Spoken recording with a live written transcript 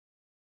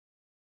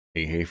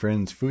Hey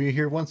friends, Fuya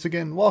here once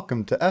again.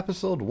 Welcome to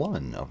episode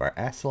 1 of our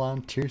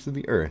Astalon Tears of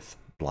the Earth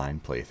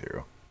blind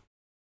playthrough.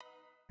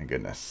 My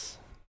goodness.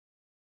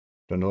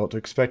 Don't know what to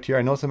expect here.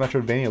 I know it's a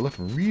Metroidvania. It looked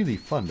really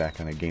fun back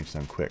on a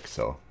GameStone Quick,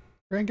 so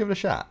we're gonna give it a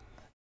shot.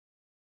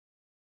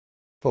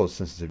 Full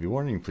sensitivity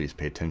warning, please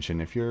pay attention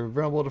if you're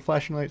vulnerable to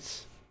flashing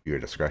lights. Your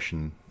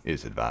discretion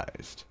is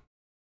advised.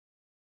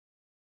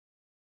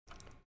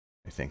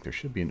 I think there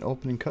should be an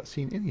opening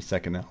cutscene any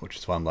second now, which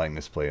is why I'm letting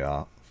this play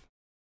off.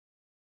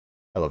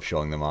 I love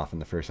showing them off in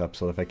the first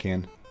episode if I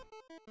can.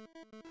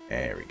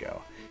 There we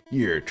go.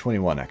 Year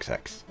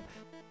 21XX.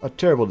 A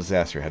terrible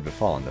disaster had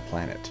befallen the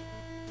planet.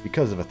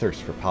 Because of a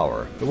thirst for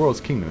power, the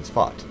world's kingdoms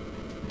fought,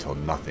 until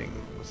nothing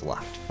was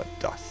left but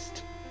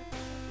dust.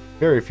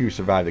 Very few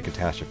survived the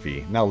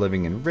catastrophe, now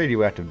living in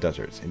radioactive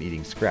deserts and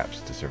eating scraps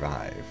to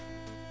survive.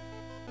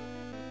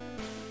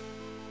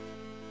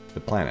 The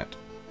planet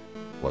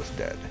was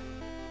dead.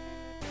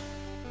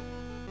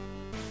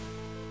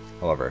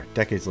 However,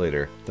 decades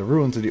later, the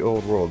ruins of the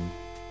old world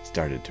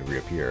started to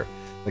reappear.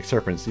 Like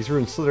serpents, these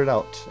ruins slithered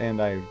out,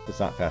 and I was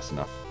not fast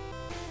enough.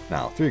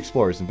 Now, 3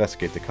 explorers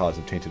investigate the cause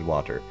of tainted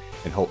water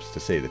in hopes to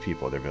save the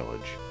people of their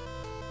village.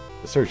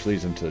 The search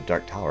leads them to the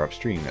dark tower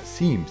upstream that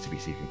seems to be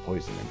seeping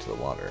poison into the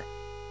water.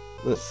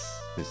 This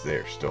is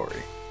their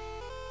story.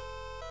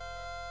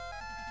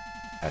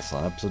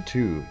 Astalon Episode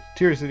 2,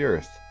 Tears of the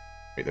Earth.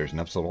 Wait, there's an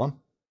Episode 1? I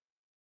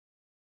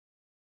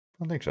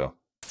don't think so.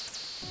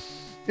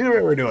 Either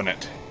way, we're doing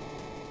it.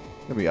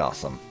 It'll be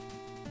awesome.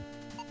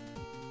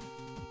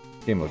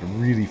 Game looked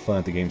really fun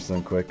at the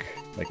GameStone Quick.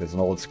 Like there's an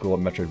old school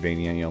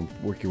Metroidvania, you know,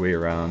 work your way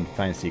around,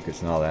 find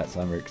secrets and all that, so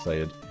I'm very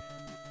excited.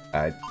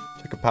 I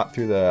took a pop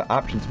through the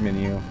options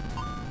menu.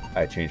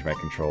 I changed my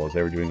controls.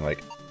 They were doing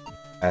like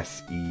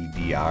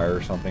SEDR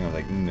or something. I was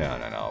like,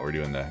 no, we're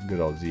doing the good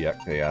old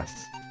ZXAS.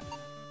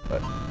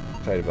 But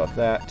excited about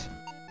that.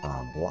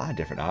 A lot of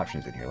different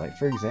options in here. Like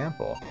for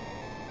example,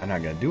 I'm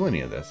not going to do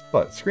any of this,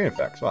 but screen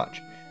effects,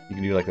 watch. You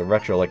can do like the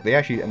retro, like they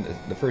actually, in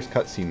the first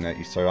cutscene that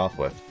you start off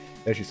with,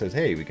 it actually says,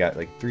 hey, we got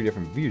like 3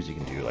 different views you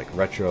can do, like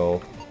retro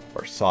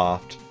or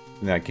soft.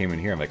 And then I came in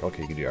here, I'm like,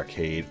 okay, you can do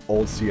arcade,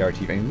 old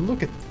CRT. I mean,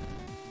 look at,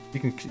 you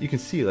can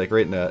see like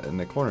right in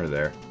the corner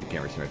there. You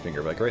can't really see my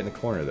finger, but like right in the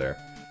corner there,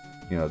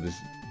 you know,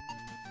 just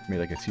made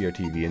like a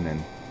CRTV, and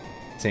then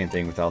same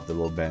thing without the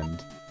little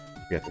bend.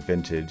 You got the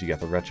vintage, you got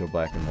the retro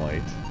black and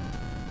white,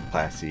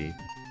 classy.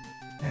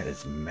 That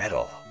is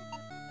metal.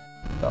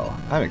 So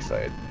I'm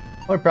excited.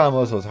 My problem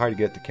was it was hard to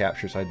get the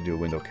capture, so I had to do a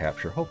window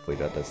capture. Hopefully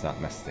that does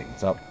not mess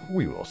things up.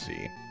 We will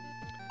see.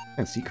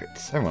 And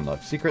secrets. Everyone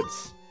loves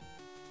secrets.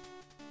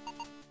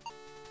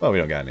 Well, we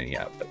don't got any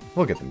yet, but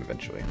we'll get them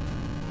eventually.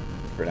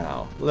 For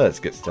now, let's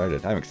get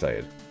started. I'm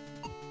excited.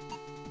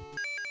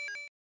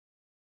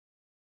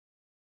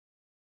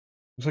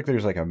 Looks like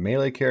there's like a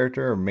melee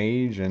character, a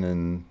mage, and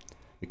then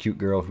a cute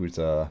girl who's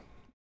a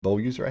bow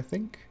user, I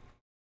think.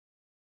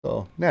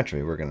 So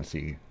naturally, we're going to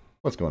see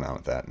what's going on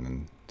with that, and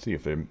then see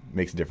if it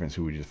makes a difference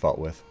who we just fought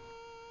with.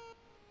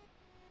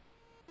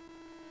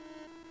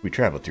 We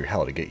traveled through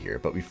hell to get here,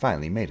 but we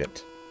finally made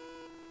it.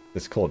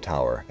 This cold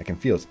tower, I can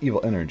feel its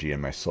evil energy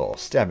in my soul,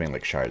 stabbing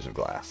like shards of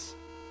glass.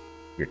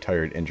 We are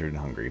tired, injured, and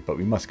hungry, but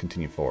we must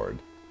continue forward.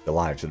 The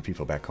lives of the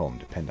people back home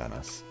depend on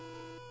us.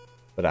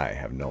 But I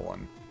have no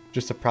one.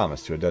 Just a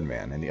promise to a dead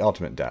man and the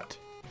ultimate debt.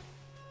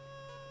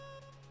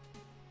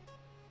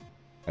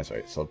 That's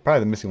right, so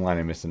probably the missing line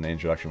I missed in the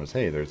introduction was,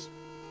 hey, there's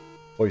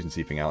poison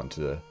seeping out into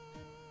the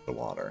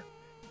water.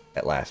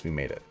 At last we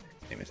made it.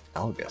 His name is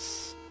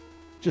Algus.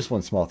 Just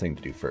one small thing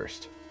to do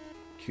first.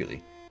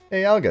 Keely.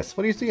 Hey Algus,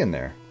 what do you see in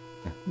there?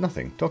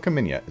 Nothing. Don't come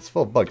in yet. It's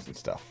full of bugs and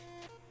stuff.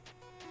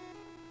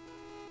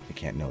 I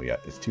can't know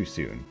yet. It's too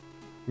soon.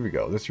 Here we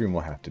go. This room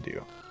will have to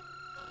do.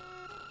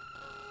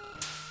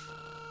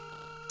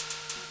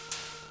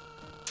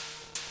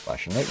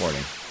 Flashing light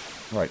warning.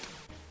 Right.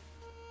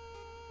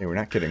 Hey, we're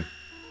not kidding.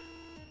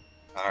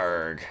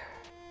 Arg.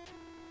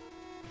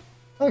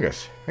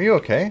 Algus, are you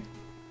okay?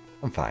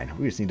 I'm fine.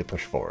 We just need to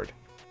push forward.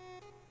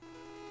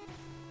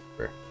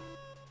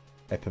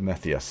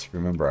 Epimetheus,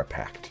 remember our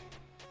pact.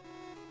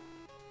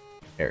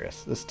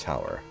 Eris, this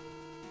tower.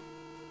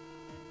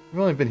 I've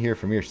only been here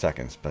for mere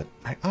seconds, but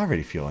I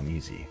already feel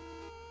uneasy.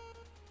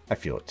 I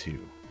feel it too.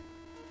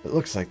 It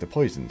looks like the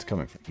poison's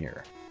coming from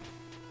here.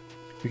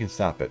 If we can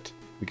stop it,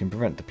 we can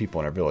prevent the people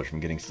in our village from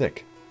getting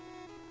sick.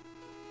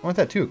 I want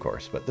that too, of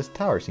course, but this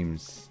tower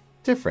seems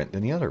different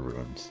than the other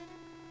ruins.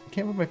 I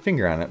can't put my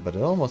finger on it, but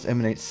it almost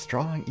emanates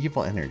strong,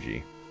 evil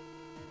energy.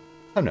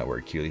 I'm not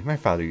worried, Keely. My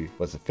father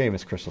was a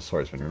famous crystal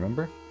swordsman,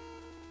 remember?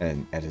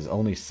 And his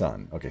only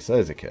son. Okay, so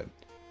as a kid,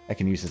 I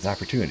can use this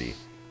opportunity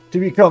to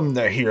become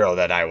the hero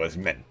that I was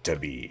meant to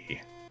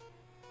be.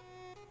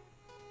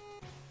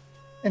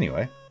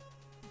 Anyway.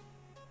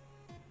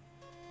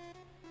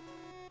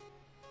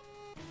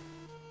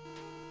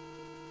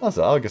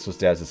 Also, Algus was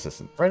Dad's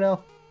assistant. Right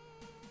now?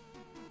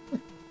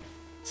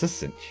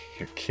 Assistant?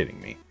 You're kidding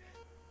me.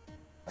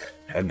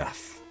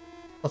 Enough.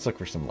 Let's look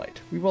for some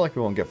light. We will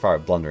likely won't get far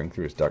blundering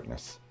through its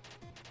darkness.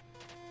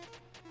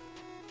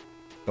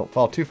 Don't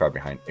fall too far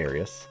behind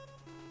Arius.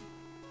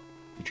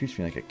 He treats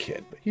me like a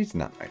kid, but he's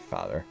not my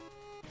father.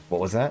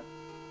 What was that?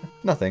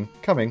 Nothing.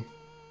 Coming.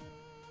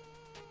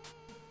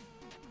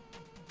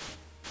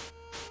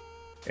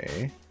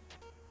 Okay.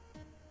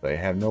 But I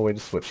have no way to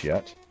switch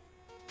yet.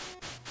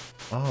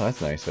 Oh,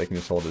 that's nice. I can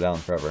just hold it down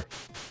forever.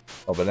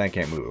 Oh, but then I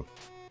can't move.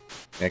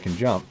 I can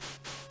jump.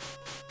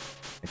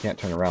 I can't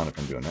turn around if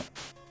I'm doing it.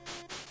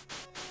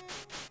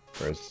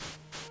 Whereas...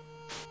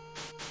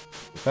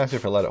 it's faster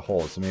if I let it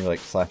hold, so maybe like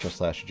slash or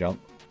slash jump.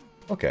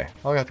 Okay,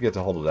 I'll have to get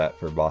to hold of that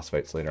for boss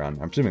fights later on.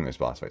 I'm assuming there's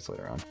boss fights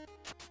later on.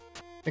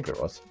 I think there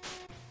was.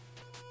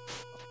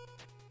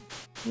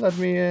 Let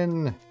me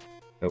in!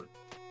 Nope.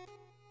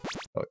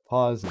 Oh,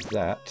 pause is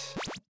that.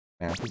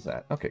 Map is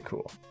that. Okay,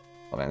 cool.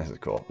 Oh man, this is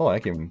cool. Oh, I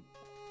can...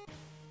 I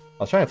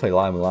was trying to play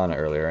La Mulana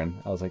earlier, and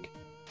I was like,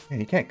 man,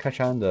 you can't catch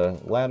on to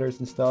ladders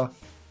and stuff.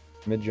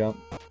 Mid-jump.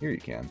 Here you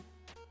can.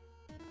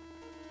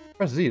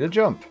 Press Z to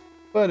jump.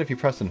 But if you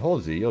press and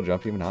hold Z, you'll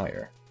jump even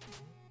higher.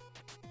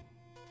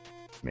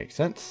 Makes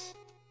sense.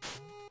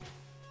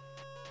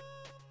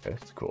 Okay,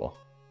 that's cool.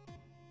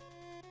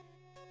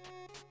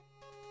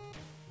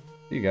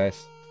 See you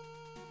guys.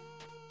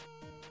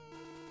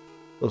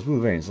 Those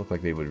blue veins look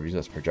like they would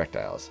resist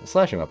projectiles. A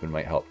slashing weapon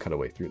might help cut a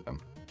way through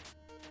them.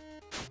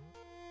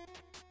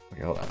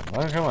 Okay, hold on.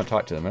 I don't want to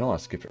talk to them. I don't want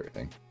to skip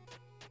everything.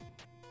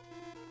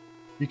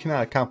 You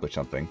cannot accomplish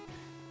something.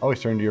 Always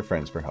turn to your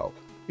friends for help.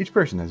 Each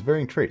person has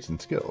varying traits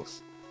and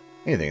skills.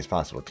 Anything is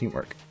possible with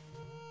teamwork.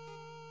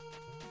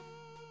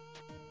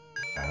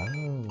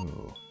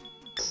 Oh.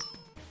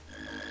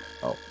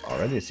 Oh,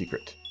 already a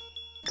secret.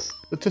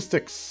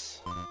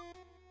 Statistics.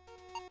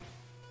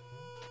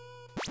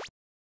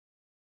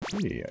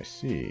 I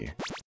see.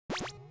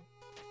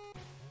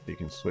 You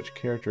can switch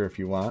character if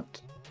you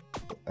want.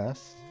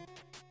 S.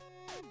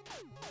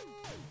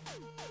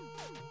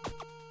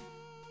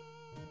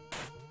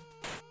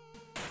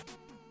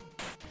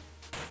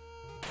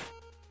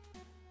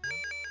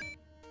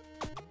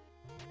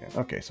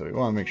 Okay, so we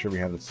want to make sure we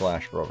have the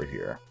slash for over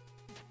here.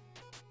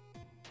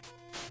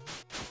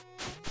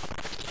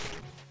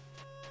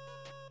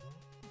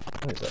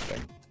 What is that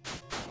thing?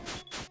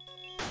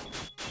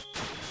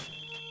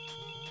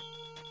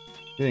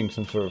 Getting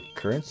some sort of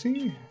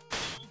currency?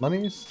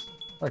 Monies?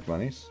 I like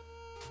monies.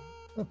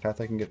 A path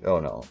I can get. Oh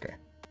no, okay.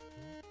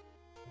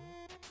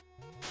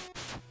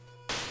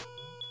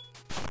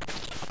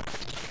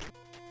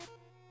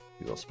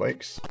 These little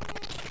spikes.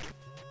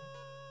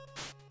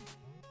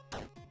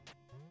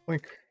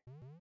 Blink.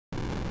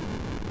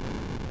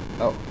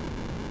 Oh.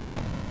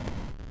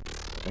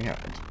 Something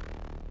happened.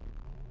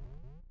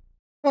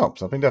 Oh,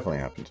 something definitely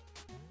happened.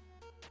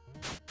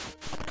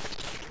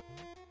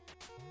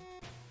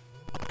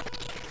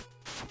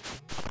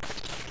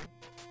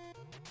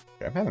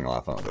 Okay, I'm having a lot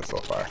of fun with this so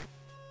far.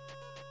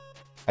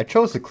 I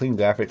chose the clean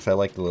graphics. I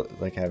like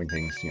having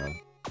things, you know,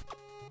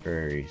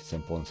 very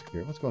simple and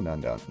secure. What's going on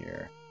down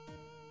here?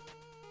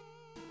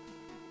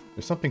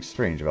 There's something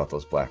strange about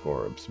those black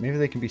orbs. Maybe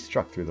they can be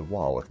struck through the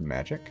wall with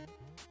magic?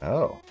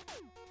 Oh.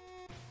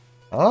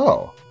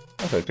 Oh!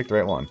 Okay, I picked the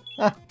right one.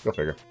 Ah, go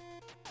figure.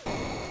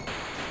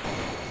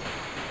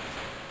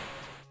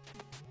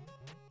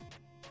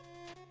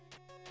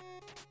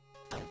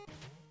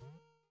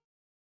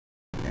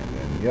 And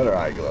then the other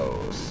eye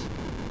glows.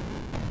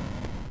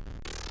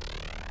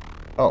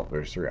 Oh,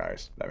 there's 3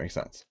 eyes. That makes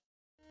sense.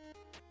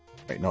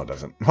 Wait, no it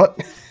doesn't.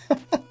 What?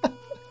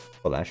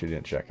 Well, I actually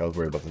didn't check. I was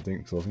worried about the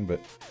thing closing, but...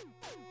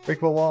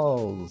 Breakable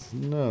walls!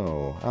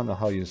 No. I don't know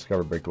how you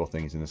discover breakable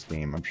things in this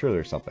game. I'm sure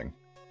there's something.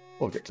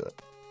 We'll get to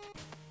it.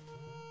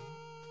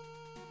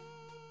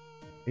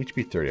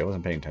 HP 30. I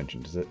wasn't paying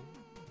attention. Does it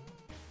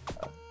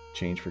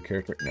change for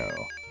character? No.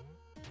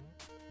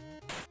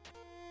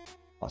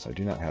 Also, I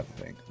do not have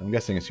the thing. I'm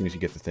guessing as soon as you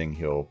get the thing,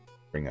 he'll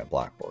bring that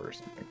blackboard or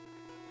something.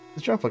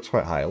 This jump looks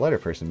quite high. A lighter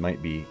person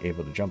might be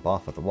able to jump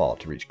off of the wall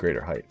to reach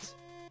greater heights.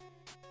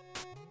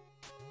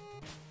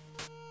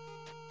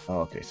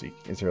 Oh, okay, so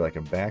is there like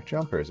a back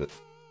jump, or is it...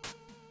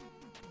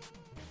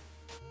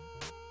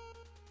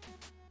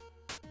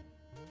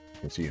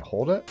 So you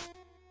hold it?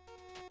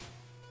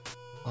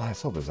 Oh, that's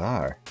so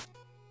bizarre.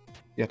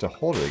 You have to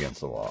hold it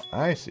against the wall.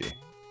 I see.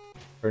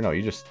 Or no,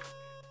 you just...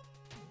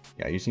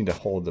 Yeah, you just need to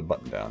hold the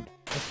button down.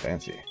 That's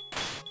fancy.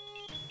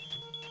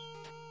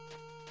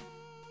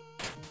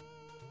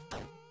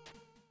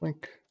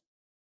 Link.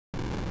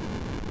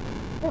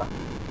 Ah.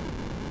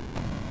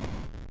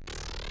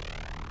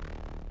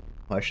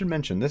 Well, I should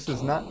mention, this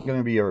is not going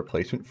to be a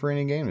replacement for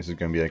any game. This is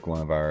going to be like one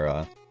of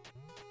our...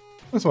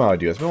 This is what I would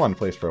do. I've been wanting to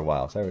play this for a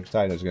while, so I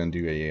decided I was going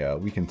to do a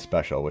weekend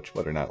special, which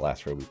whether or not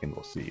lasts for a weekend,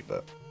 we'll see,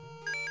 but...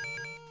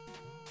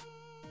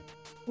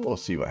 We'll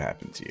see what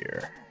happens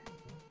here.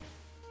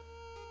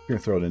 We're going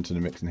to throw it into the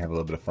mix and have a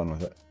little bit of fun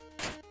with it.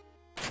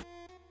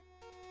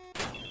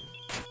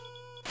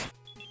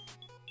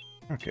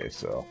 Okay,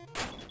 so...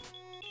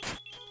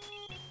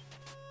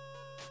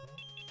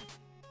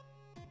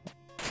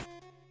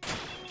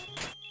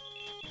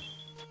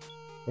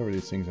 Whatever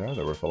these things are,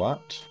 they're worth a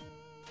lot.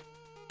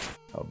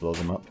 I'll blow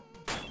them up.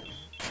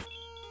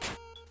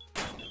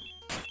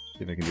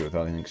 See if I can do it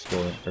without anything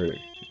stolen or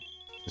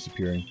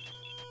disappearing.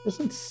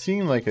 Doesn't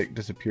seem like it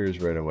disappears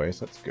right away,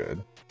 so that's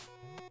good.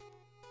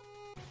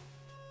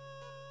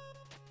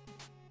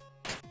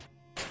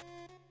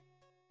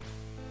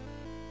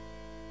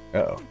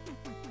 Uh-oh.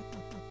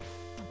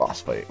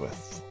 Boss fight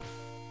with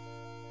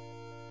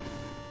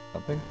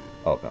something?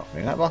 Oh no,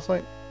 maybe not boss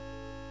fight?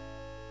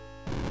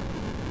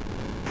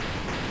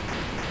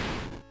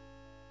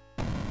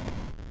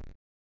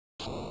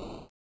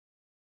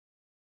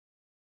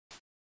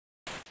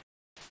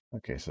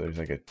 Okay, so there's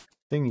like a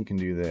thing you can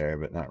do there,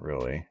 but not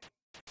really.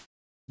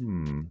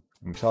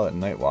 We saw that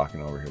knight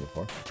walking over here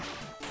before.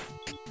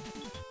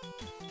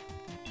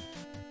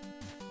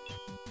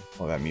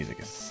 Oh, that music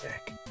is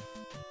sick.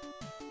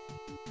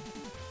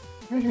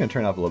 I'm actually going to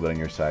turn up a little bit on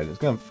your side. It's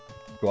going to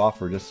go off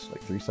for just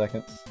like 3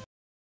 seconds.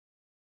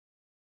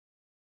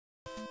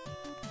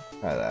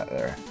 Try that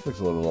there. Looks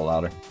a little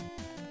louder.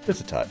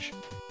 Just a touch.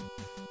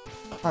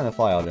 On the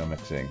fly audio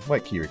mixing.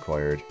 White key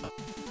required.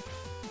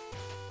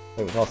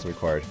 It was also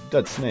required.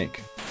 Dead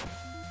snake.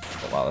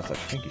 Oh wow, that's a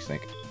stinky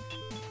snake.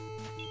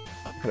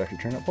 Could actually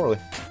turn out poorly.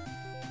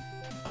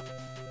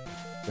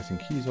 Guessing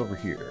keys over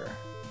here.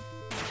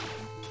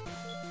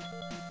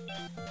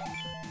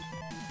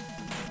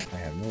 I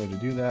have no way to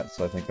do that,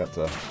 so I think that's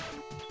a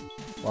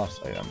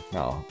lost item.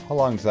 Now, how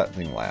long does that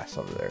thing last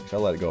over there? Because I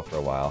let it go for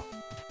a while.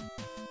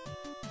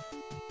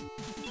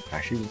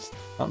 Actually,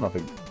 I don't know if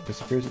it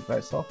disappears by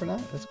itself or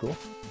not. That's cool.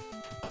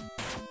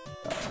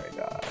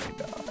 Die.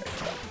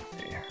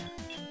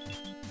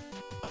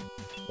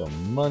 So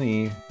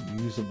money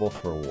usable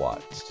for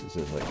what? Is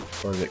it like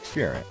for the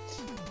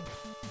experience?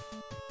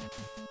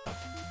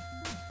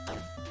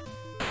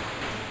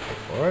 Wait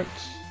for it.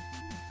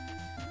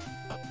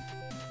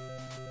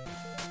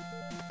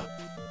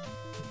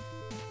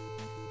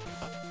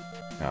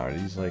 Now are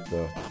these like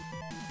the...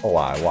 Oh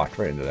wow, I walked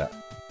right into that.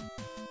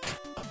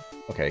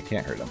 Okay, I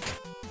can't hurt them.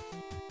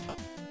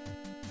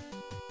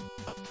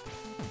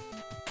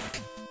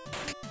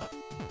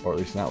 Or at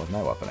least not with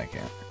my weapon, I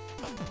can't.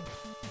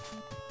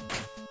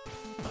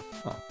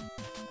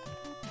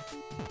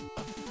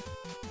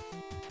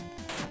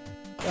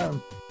 Huh.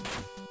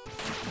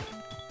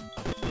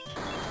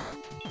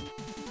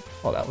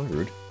 Oh, that was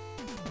rude.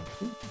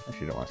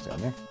 Actually, don't want to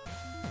stand there.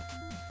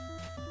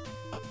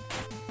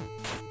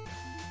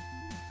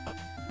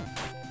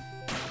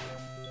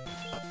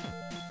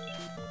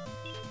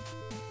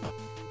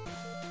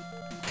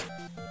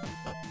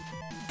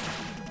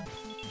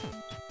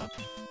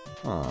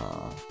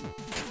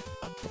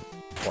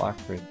 Block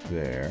right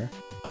there.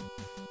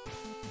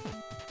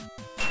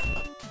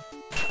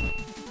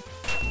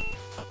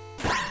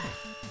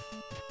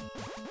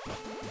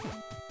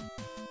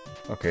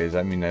 Okay, does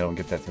that mean I don't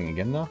get that thing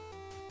again though?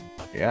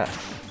 Yes.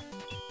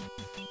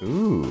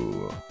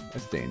 Ooh,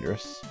 that's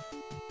dangerous.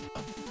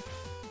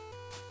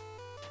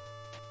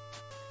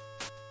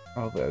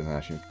 I hope that doesn't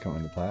actually come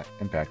into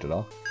impact at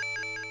all.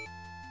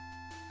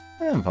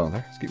 I'm having fun with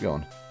her. Let's keep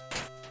going.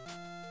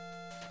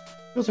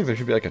 Feels like there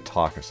should be like a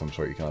talk of some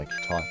sort. You can like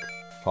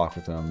talk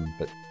with them,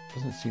 but it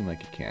doesn't seem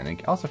like you can.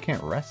 And I also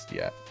can't rest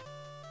yet.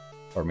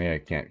 Or maybe I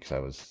can't because I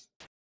was...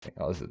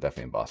 Oh, this is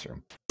definitely a boss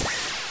room.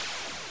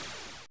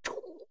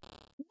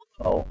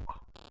 Oh.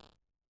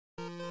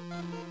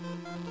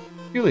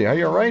 Julie, are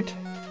you alright?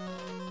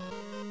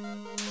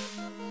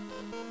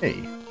 Hey,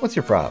 what's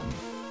your problem?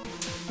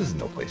 This is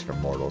no place for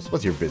mortals.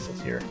 What's your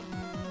business here?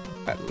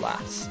 At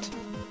last.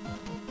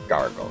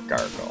 Gargle,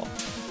 gargle.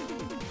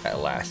 At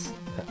last,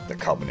 the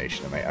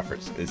culmination of my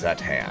efforts is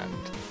at hand.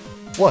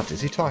 What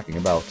is he talking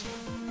about?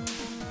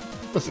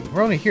 Listen,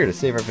 we're only here to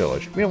save our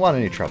village. We don't want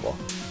any trouble.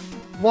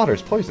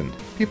 Water's poisoned.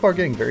 People are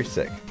getting very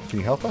sick. Can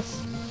you help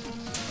us?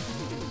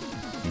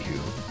 You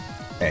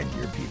and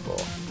your people.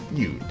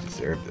 You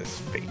deserve this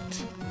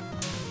fate.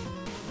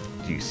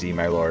 Do you see,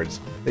 my lords?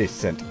 They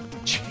sent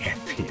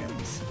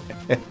champions.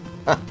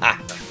 Our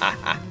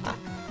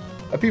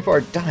people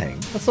are dying.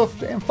 What's so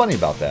damn funny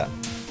about that?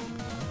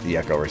 The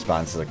echo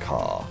responds to the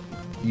call.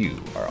 You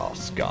are all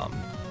scum.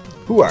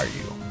 Who are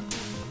you?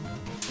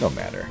 No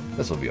matter.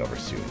 This will be over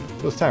soon.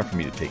 It was time for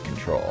me to take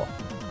control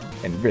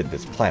and rid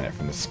this planet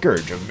from the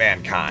scourge of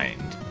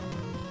mankind.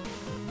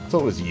 So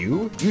it was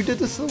you? You did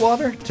this to the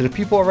water? To the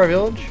people of our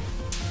village?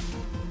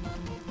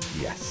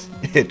 Yes,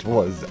 it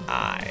was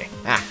I.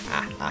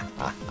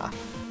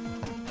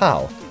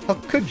 How? How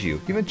could you?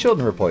 Even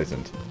children were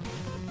poisoned.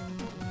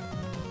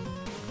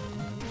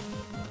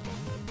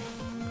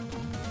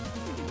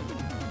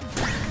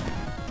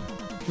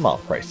 Small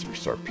price to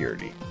restore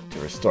purity, to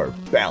restore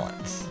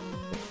balance.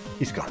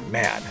 He's gone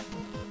mad.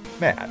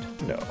 Mad?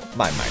 No,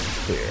 my mind is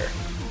clear.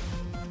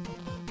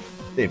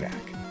 Stay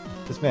back.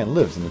 This man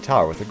lives in the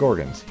tower with the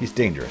Gorgons. He's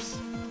dangerous.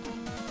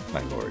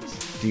 My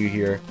lords, do you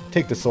hear?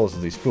 Take the souls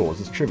of these fools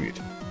as tribute.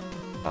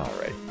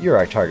 Alright, you're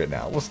our target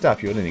now. We'll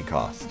stop you at any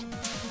cost.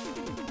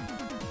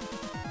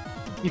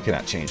 You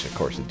cannot change the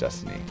course of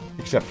destiny.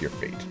 Accept your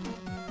fate.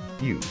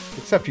 You,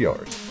 accept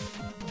yours.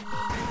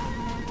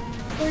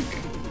 Like...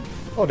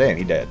 Oh damn,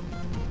 he dead.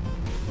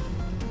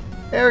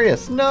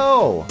 Arius,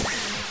 no!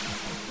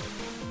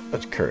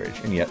 Such courage,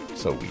 and yet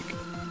so weak.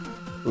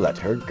 Let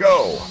her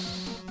go!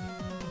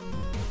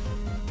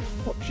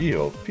 Oh,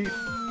 GOP.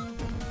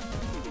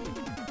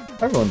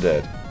 Everyone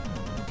dead.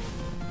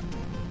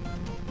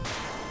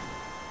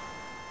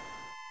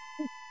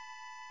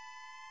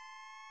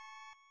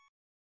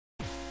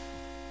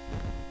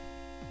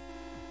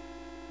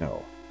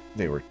 No,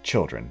 they were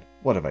children.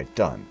 What have I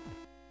done?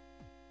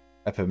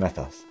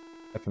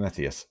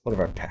 Epimetheus, what of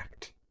our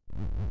pact?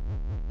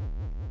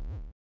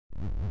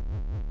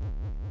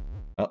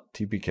 Oh,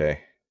 TPK.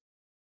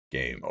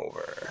 Game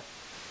over.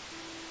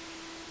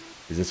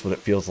 Is this what it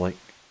feels like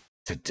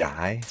to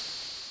die?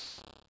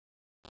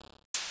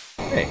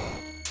 Hey.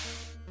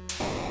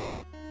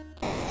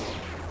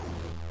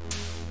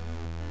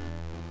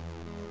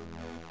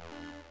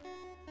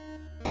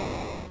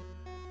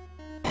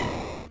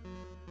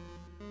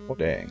 Oh,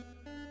 dang.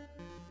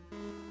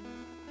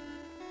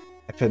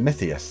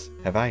 Epimetheus,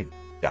 have I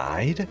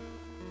died?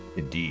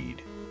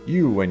 Indeed,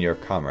 you and your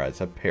comrades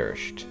have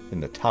perished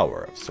in the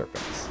Tower of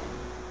Serpents.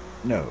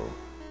 No,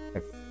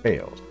 I've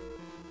failed.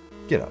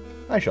 Get up,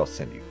 I shall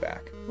send you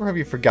back. Or have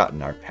you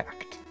forgotten our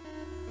pact?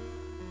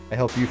 I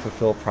help you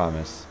fulfill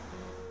promise,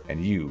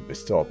 and you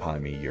bestow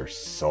upon me your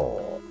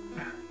soul.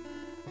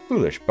 A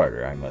foolish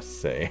barter, I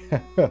must say.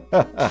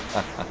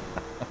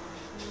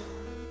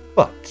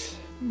 But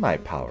my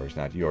power is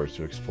not yours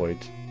to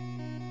exploit.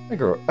 I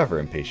grow ever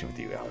impatient with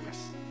you,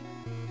 Alice.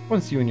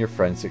 Once you and your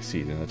friends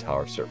succeed in the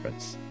Tower of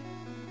Serpents,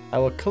 I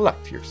will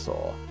collect your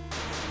soul.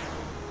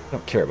 I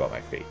don't care about my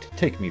fate.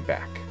 Take me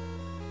back.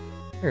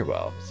 Very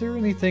well. Is there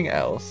anything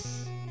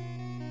else?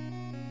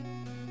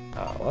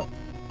 What?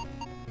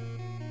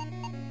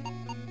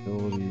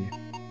 Ability.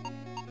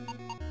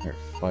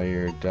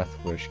 Fire, Death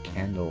Wish,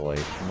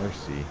 Candlelight,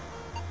 Mercy,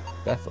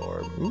 Death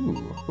Orb.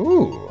 Ooh.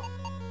 Ooh!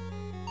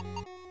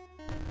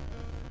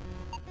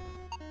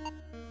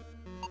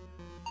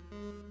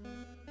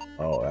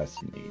 Oh,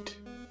 that's neat.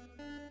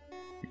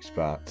 Weak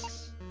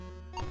spots.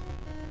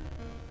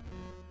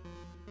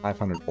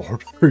 500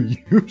 orb per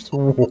use?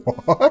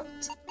 What?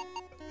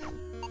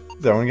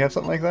 Does everyone have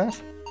something like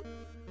that?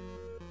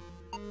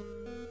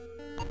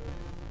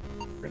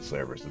 Grand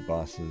Slayer versus the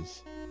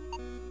bosses.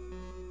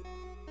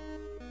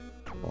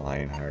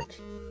 Lionheart.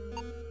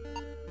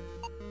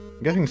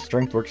 I'm guessing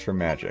strength works for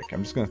magic.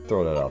 I'm just gonna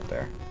throw that out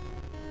there.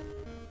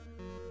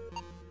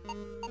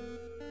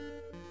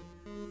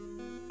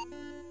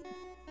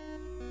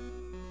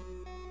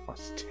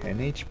 Plus 10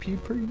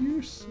 HP per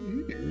use?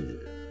 Ew.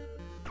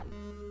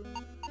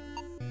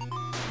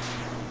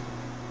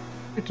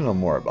 Get to know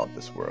more about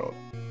this world.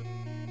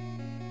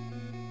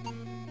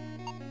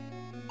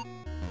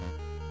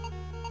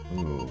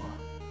 Ooh.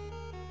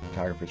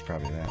 Photographer's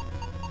probably that.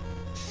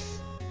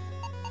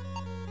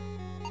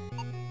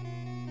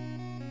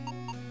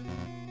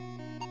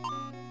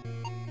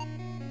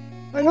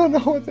 I don't know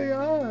what they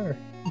are.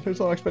 There's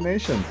no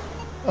explanation.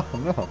 Oh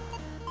no.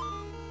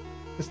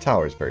 This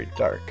tower is very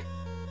dark.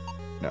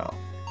 No.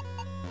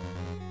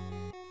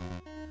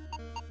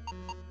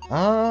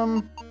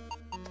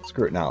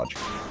 Screw it, knowledge.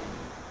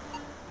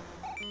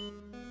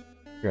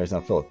 Your eyes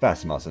now fill with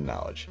vast amounts of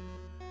knowledge.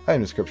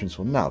 Item descriptions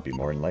will now be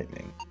more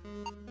enlightening.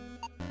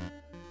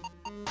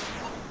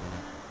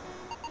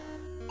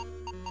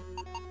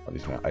 Oh,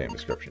 these are not item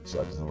descriptions, so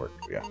that doesn't work.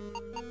 Yeah.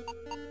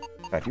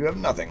 In fact, you have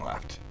nothing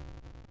left.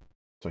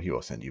 So he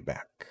will send you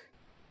back.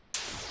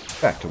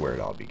 Back to where it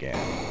all began.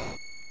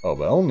 Oh,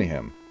 but only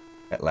him.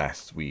 At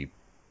last we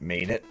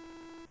made it.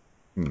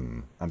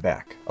 I'm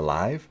back.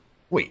 Alive?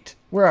 Wait,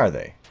 where are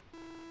they?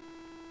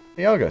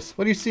 Hey, August,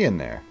 what do you see in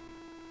there?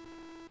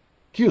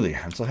 Keely,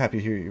 I'm so happy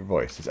to hear your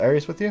voice. Is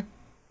Arius with you?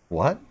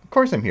 What? Of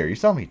course I'm here. You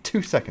saw me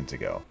 2 seconds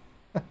ago.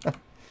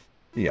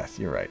 Yes,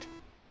 you're right.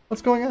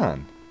 What's going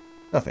on?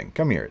 Nothing.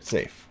 Come here. It's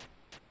safe.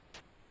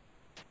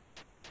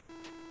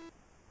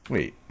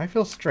 Wait, I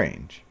feel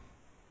strange.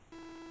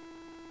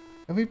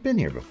 Have we been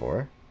here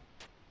before?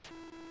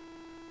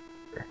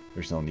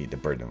 There's no need to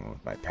burden them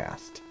with my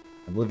past.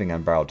 I'm living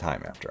on borrowed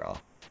time after all.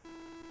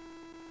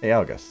 Hey,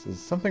 August, is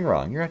something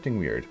wrong? You're acting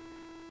weird.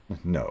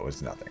 No,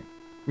 it's nothing.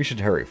 We should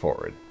hurry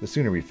forward. The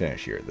sooner we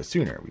finish here, the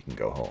sooner we can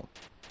go home.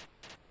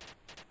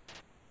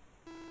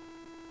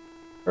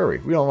 Hurry,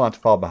 we don't want to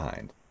fall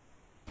behind.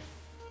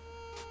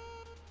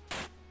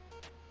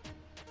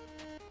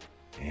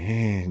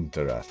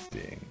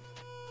 Interesting.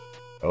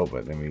 Oh,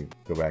 but then we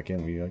go back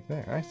in, we like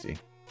there. I see.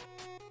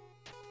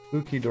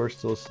 Blue key door's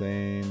still the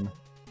same.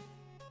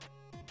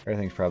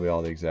 Everything's probably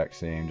all the exact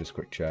same. Just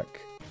quick check.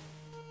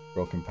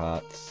 Broken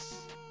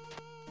pots.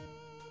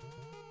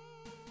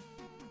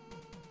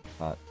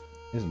 Pot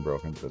isn't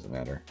broken, but doesn't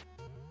matter.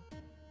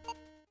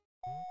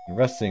 The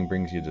resting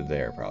brings you to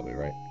there, probably,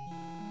 right?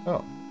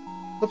 Oh.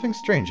 Something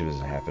strange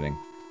isn't happening.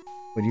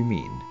 What do you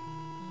mean?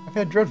 I've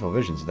had dreadful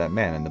visions of that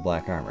man in the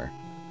black armor.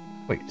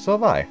 Wait, so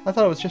have I. I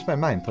thought it was just my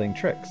mind playing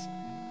tricks.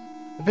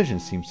 The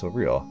visions seem so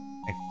real.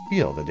 I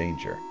feel the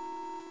danger.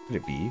 Could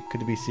it be?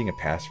 Could it be seeing a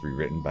past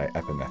rewritten by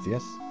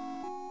Epimetheus?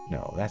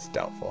 No, that's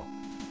doubtful.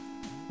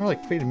 More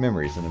like faded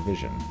memories than a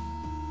vision.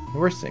 The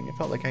worst thing, it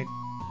felt like I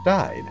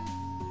died.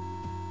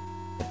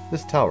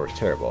 This tower is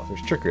terrible.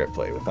 There's trickery at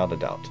play, without a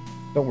doubt.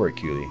 Don't worry,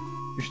 cutie.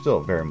 You're still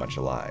very much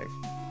alive.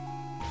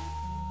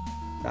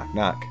 Knock,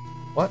 knock.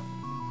 What?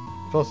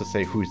 You're supposed to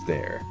say who's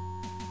there.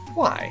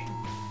 Why?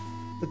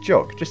 It's a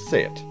joke. Just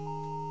say it.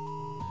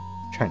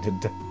 Trying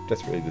to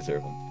desperately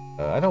deserve him.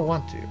 I don't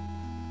want to. You're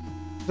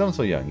still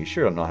so young. You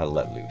sure don't know how to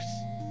let loose.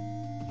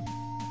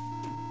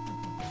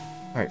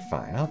 Alright,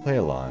 fine. I'll play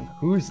along.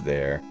 Who's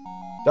there?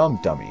 Dumb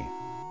dummy.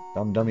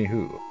 Dumb dummy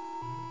who?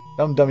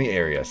 Dumb dummy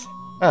Arius.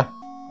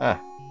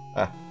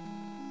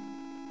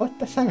 What?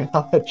 That's not even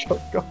how that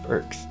joke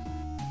works.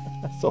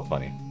 That's so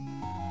funny.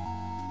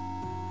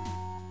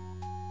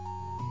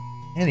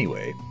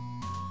 Anyway,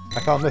 I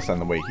found this on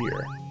the way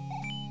here.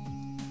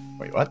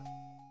 Wait, what?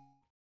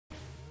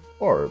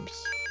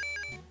 Orbs.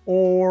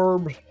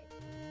 Orbs.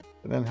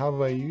 And then how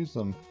do I use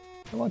them?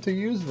 I want to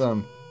use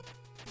them.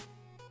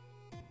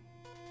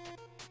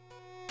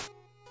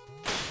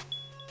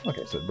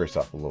 Okay, so it bursts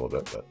off a little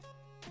bit, but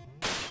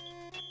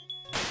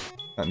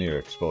not near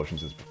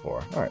explosions as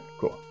before. Alright,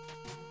 cool.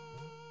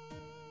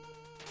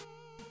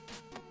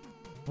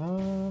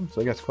 So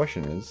I guess the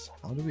question is,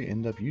 how do we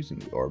end up using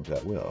the orbs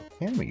at will?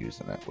 Can we use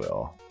them at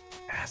will?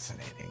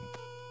 Fascinating.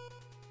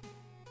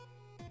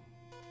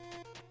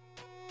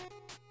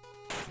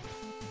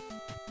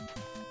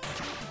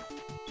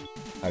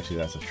 Actually,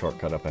 that's a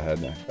shortcut up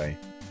ahead.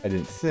 I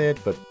didn't say it,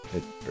 but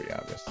it's pretty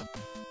obvious.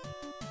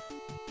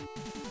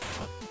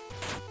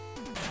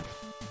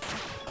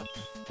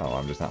 Oh,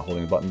 I'm just not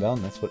holding the button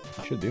down. That's what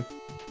I should do.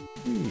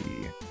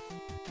 Whee.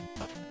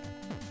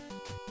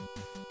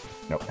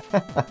 Nope.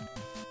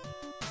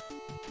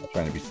 I'm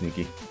trying to be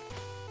sneaky.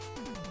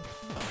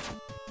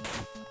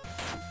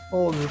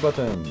 Hold the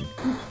button.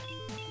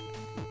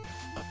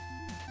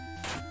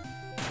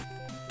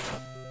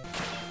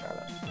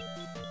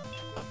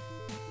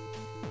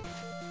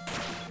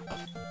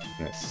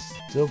 And it's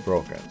still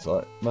broken, so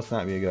it must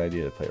not be a good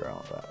idea to play around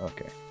with that.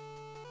 Okay.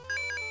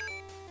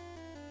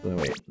 So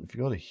wait, if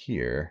you go to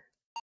here...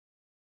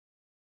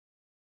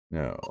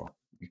 No,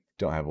 you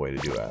don't have a way to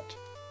do that.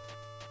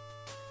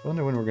 I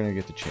wonder when we're going to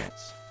get the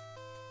chance.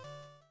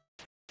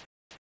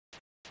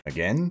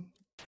 Again?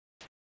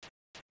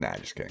 Nah,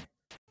 just kidding.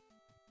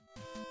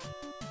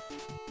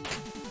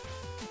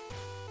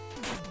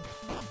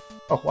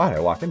 Oh, why did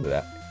I walk into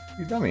that?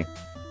 You dummy.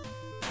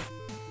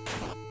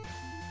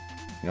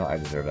 You know, I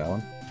deserve that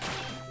one.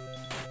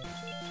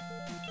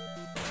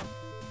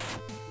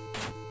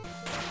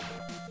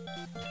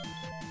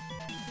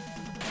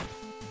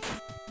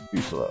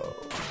 Too slow.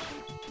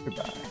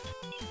 Goodbye.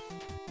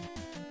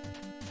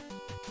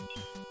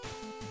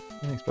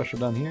 Anything special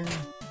down here?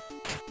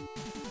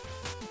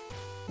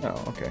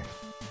 Oh, okay.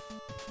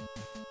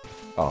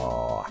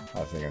 Oh, I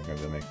was thinking I was going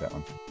to make that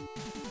one.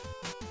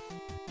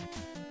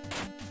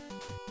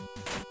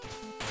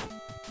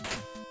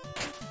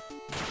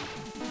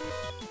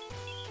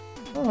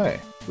 Oh,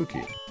 hey, blue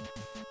key.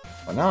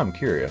 Well, now I'm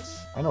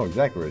curious. I know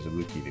exactly where's the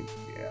blue key to be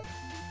at.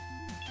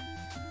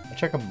 I'll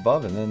check up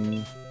above and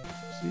then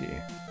see.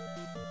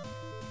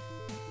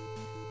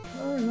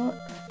 Oh, not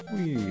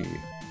we.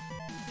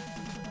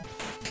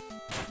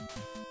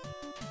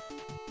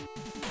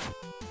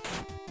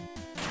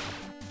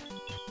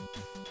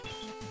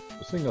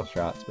 Single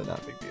shots, but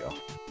not a big deal.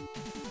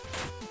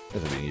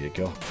 This will be easy to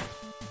kill.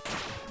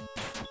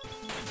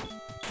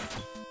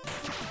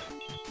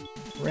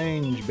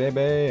 Range,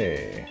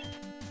 baby!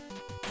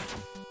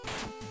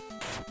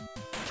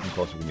 Come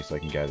closer to me so I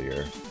can gather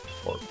your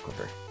orb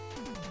quicker.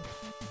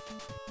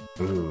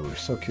 Ooh,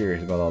 so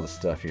curious about all the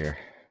stuff here.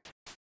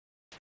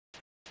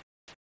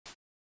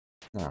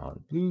 Now,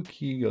 the blue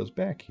key goes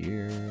back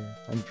here.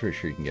 I'm pretty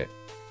sure you can get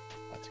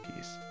lots of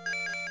keys.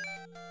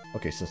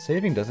 Okay, so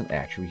saving doesn't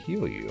actually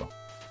heal you.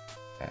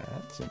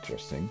 That's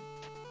interesting.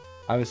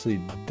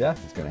 Obviously,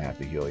 death is going to have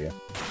to heal you.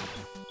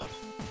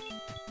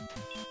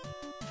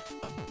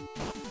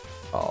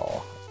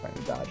 Oh, I was trying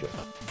to dodge it.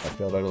 I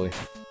failed utterly.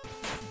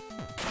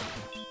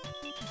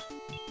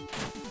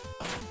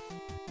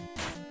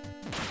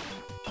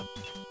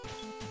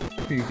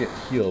 You get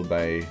healed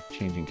by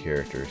changing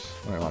characters.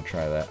 I might want to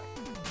try that.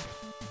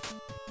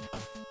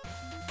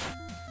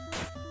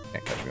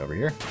 Can't catch me over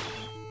here.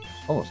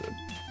 Almost did.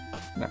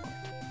 Not quite.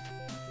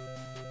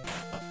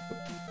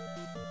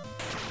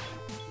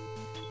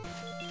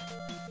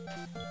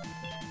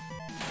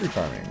 Free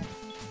farming.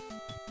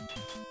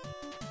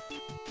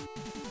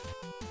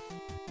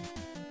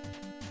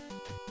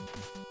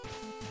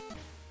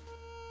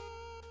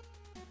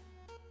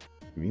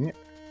 Convenient.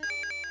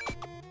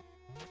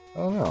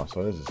 Oh no,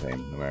 so it is the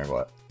same no matter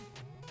what.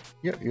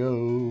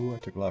 Yo, I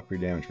took a lot of free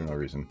damage for no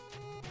reason.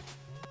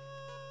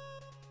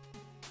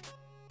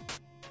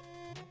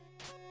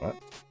 What?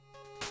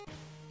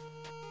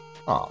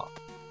 Aw,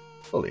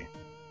 bully.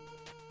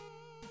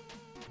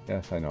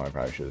 Yes, I know I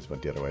probably should have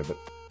went the other way, but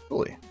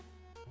bully.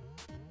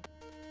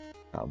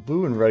 Now,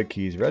 blue and red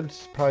keys.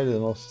 Red's probably the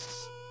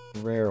most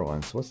rare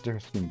one. So what's the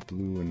difference between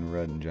blue and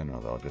red in general,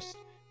 though? Just,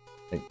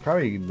 like,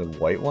 probably the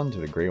white ones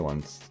or the gray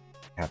ones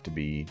have to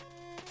be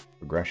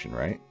progression,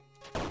 right?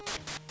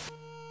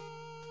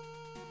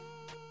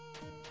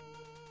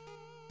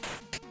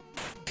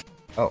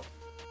 Oh.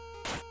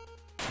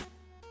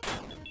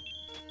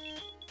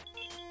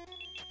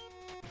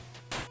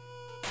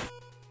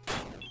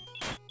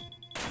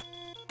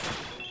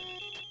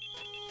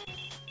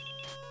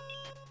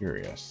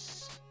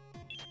 Curious.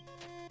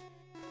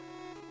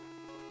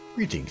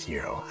 Greetings,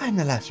 hero. I'm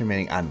the last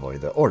remaining envoy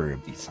of the Order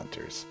of Beast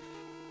Hunters.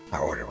 Our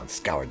order once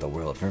scoured the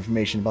world for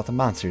information about the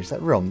monsters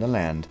that roam the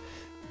land,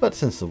 but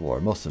since the war,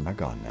 most of them are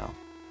gone now.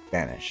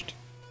 Vanished.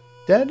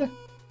 Dead?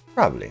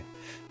 Probably.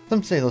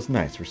 Some say those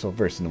knights were so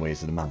versed in the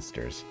ways of the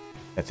monsters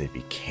that they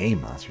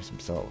became monsters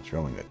themselves,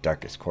 roaming the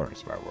darkest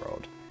corners of our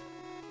world.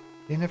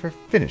 They never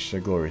finished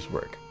their glorious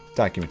work,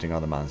 documenting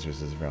all the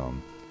monsters as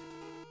roam.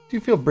 Do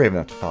you feel brave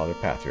enough to follow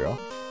their path, hero?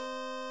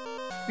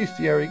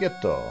 Bestiary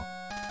Ghetto.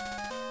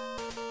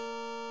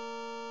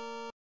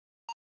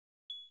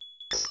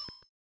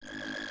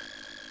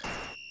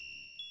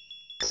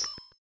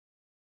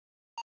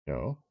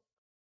 No.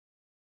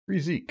 Free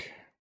Zeke.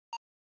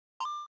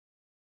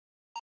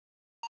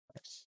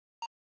 Nice.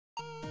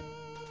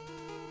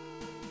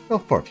 Go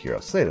forth, hero,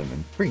 slay them,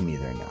 and bring me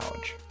their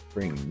knowledge.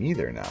 Bring me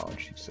their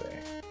knowledge, you say.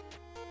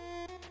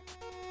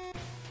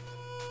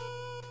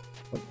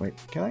 Wait,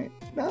 can I?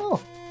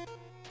 No!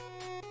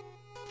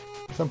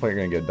 At some point you're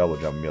going to get a double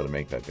jump and be able to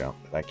make that jump,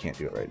 but I can't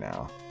do it right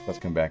now. Let's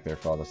come back there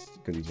for all this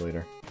goodies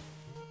later.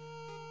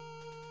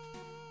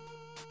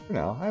 For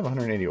now, I have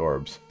 180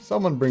 orbs.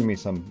 Someone bring me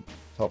some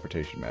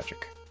teleportation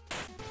magic.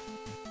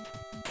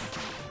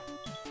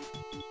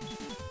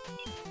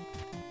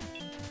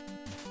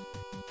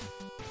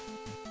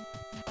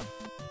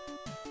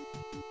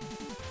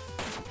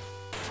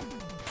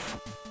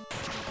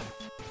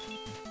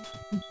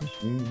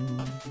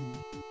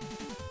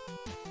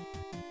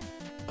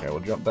 Okay, we'll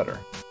jump better.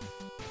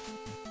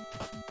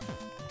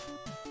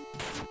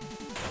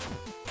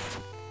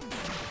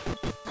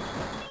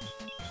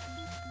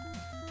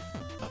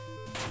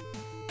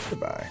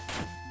 Goodbye.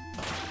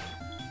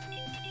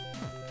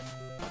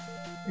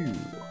 Ew.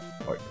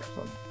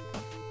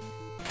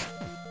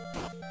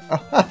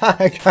 Oh,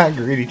 I got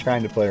greedy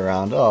trying to play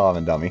around. Oh, I'm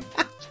a dummy.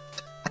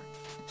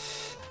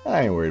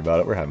 I ain't worried about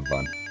it. We're having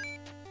fun.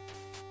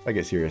 If I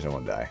get serious, I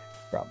won't die.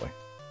 Probably.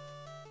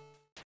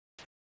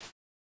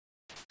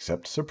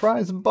 Except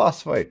surprise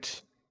boss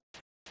fight.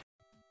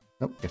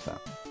 Nope, guess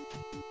not.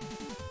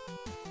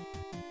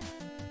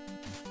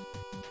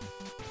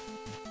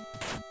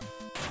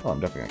 Oh, I'm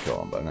definitely gonna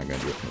kill him, but I'm not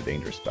gonna do it from a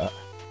dangerous spot.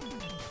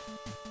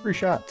 3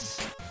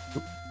 shots.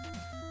 Oop.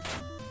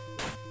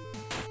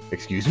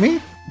 Excuse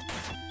me?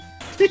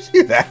 Did you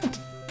see that?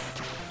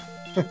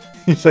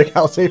 He's like,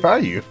 how safe are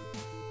you?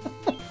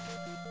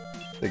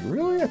 Like,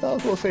 really? I thought it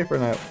was a little safer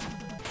than that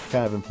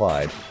kind of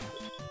implied.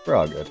 We're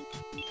all good.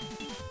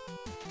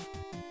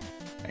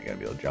 I ain't gonna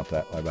be able to jump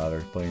that. Why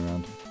bother playing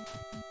around?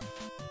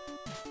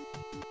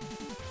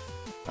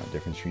 Not a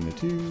difference between the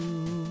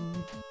two.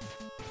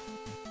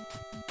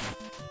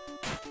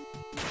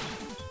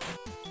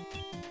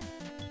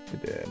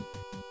 It did.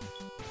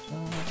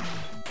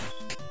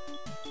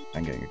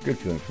 I'm getting a good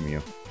feeling from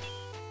you.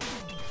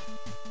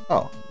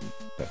 Oh,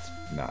 that's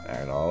not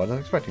at all what I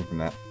was expecting from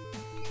that.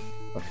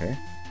 Okay.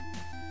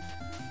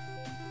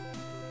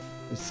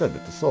 It's said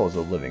that the souls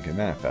of the living can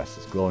manifest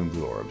as glowing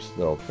blue orbs,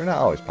 though they're not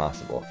always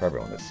possible for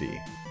everyone to see.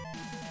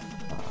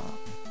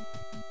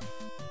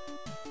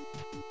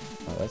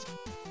 Oh, that's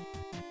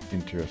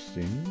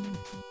interesting.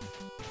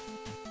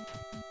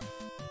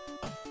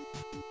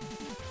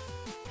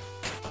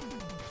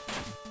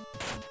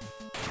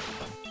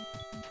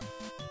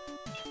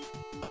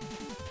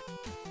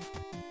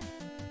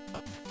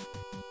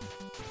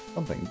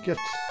 Something. Get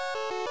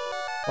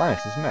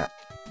Linus's map.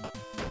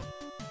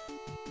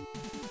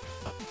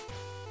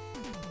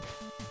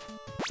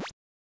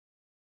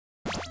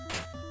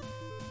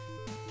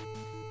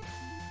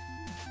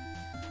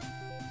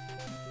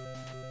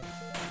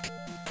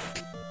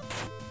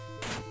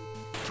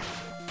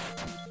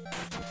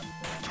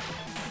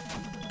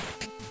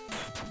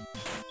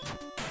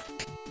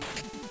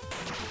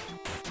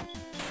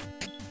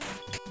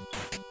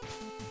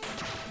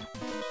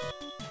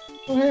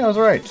 Oh, hey, I was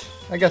right.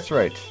 I guess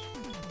right.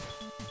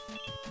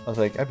 I was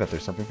like, I bet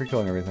there's something for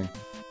killing everything.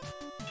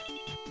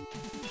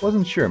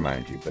 Wasn't sure,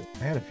 mind you, but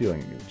I had a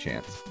feeling I'd give it a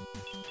chance.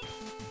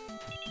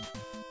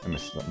 I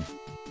missed something.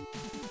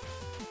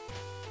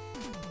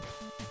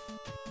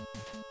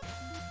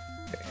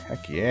 Okay,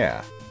 heck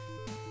yeah.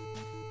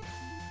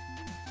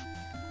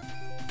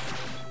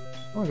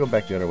 I want to go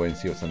back the other way and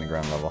see what's on the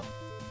ground level.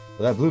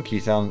 Well, that blue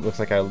key looks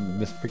like I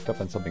picked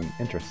up on something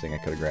interesting I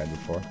could have grabbed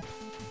before.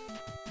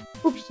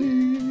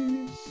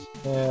 Oopsies!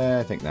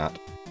 I think not.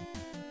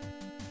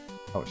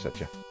 Oh, it's at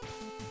you.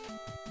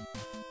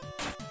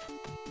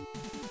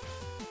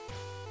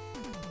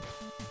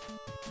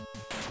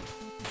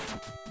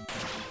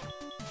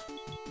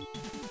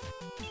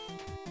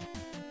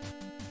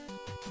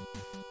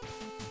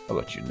 I'll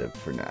let you live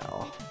for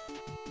now.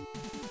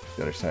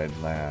 The other side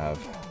lab.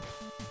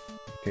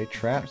 Okay,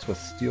 traps with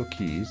steel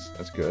keys.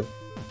 That's good.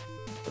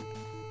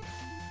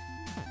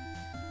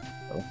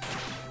 Oh.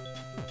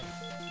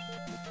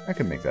 I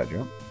can make that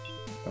jump.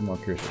 I'm more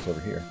curious what's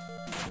over here.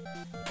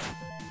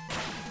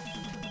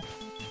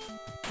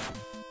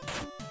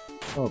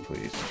 Oh,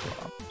 please.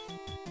 Drop.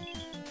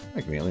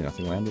 Like immediately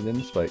nothing landed in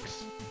the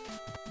spikes.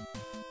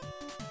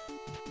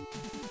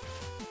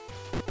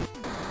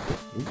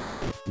 Oop,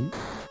 oop.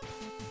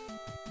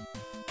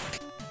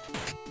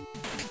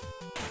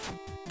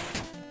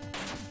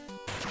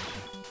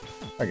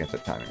 I get the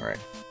timing right.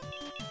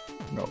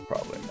 No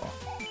problem.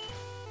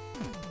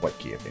 White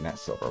key, okay, not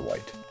silver,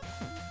 white.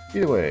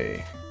 Either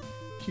way,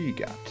 key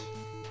got.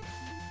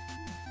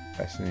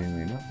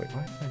 Fascinatingly enough, wait,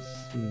 why am I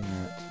seeing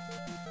that?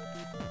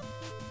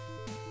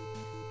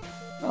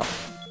 Oh.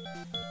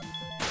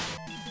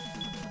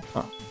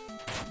 Huh.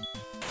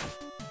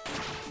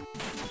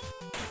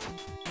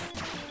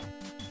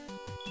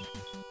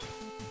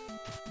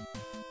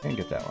 Can't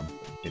get that one.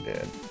 It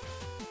did.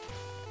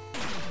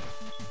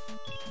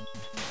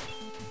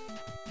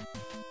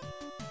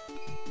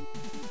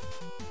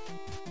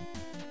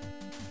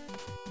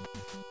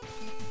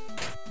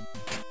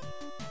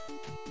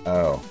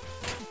 Oh.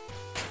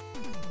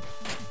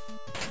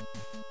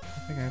 I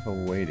don't think I have a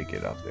way to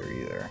get up there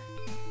either.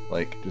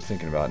 Like, just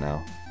thinking about it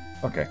now.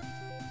 Okay.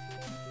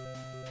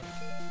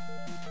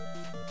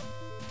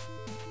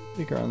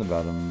 Sneak around the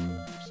bottom.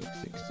 Sneak.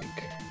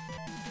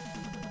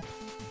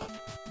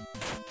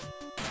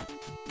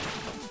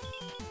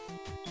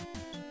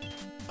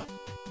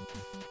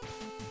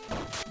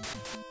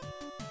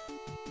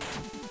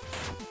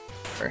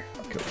 Alright,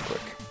 I'll kill you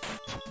quick.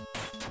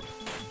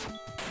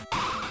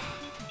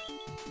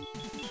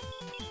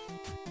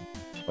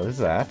 What is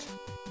that?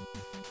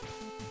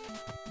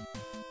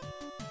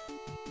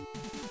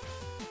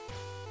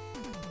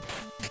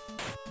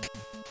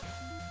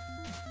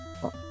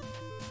 Huh.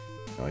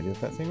 No idea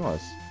what that thing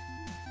was.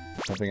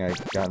 Something I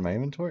got in my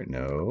inventory?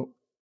 No.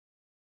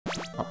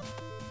 Huh.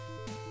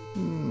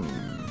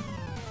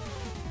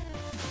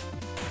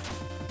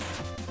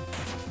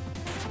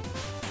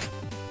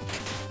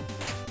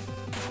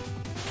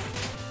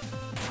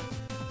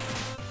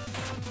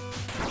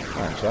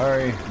 I'm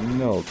sorry.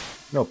 No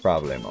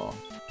problemo.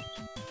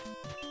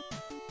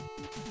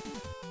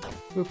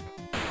 Boop.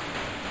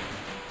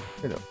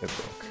 It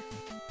broke.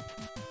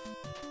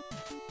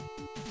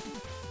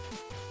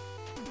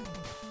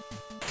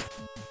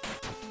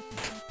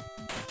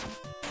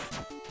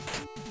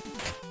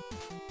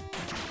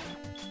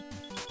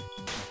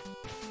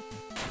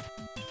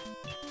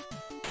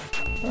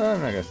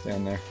 I'm not gonna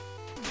stand there.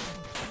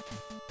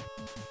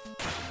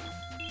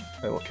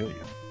 I will kill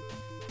you.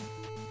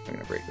 I'm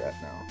gonna break that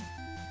now.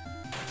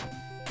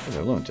 Oh,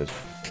 they're limited.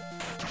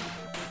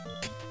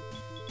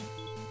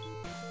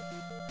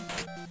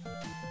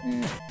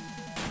 Okay,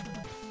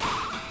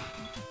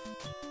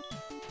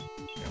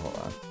 hold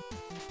on.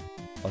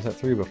 I was at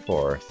 3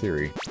 before.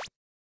 Theory.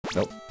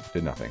 Nope.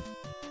 Did nothing.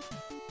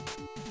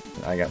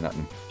 I got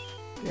nothing.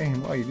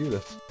 Dang, why you do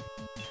this?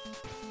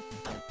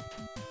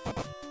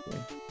 Okay.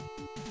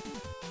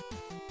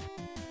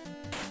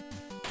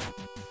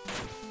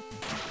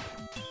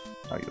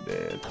 Oh, you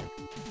did.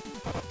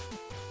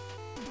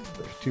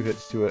 There's 2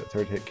 hits to it,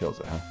 3rd hit kills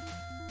it, huh?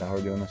 Is that how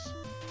we're doing this?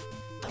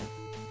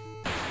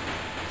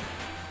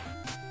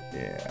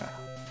 Yeah.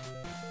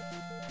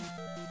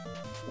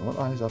 What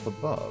lies up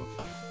above?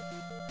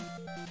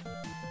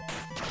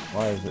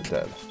 Why is it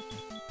dead?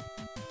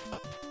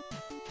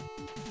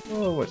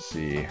 Oh, let's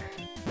see.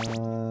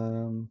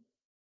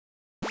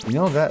 You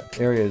know, that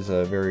area is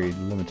a very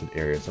limited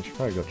area, so I should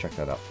probably go check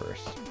that out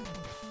first.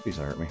 Please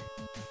don't hurt me.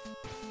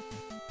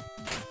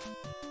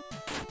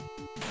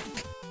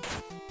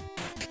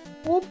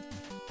 Whoop!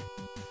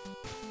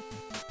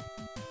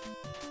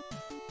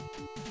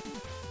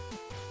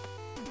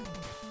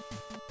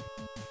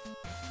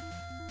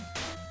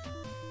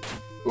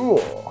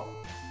 Ooh!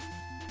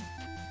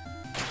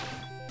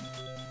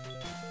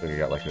 So you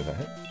got lucky with that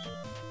hit.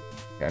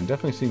 Okay, I'm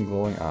definitely seeing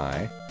glowing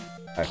eye.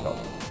 I felt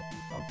it.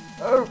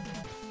 Oh!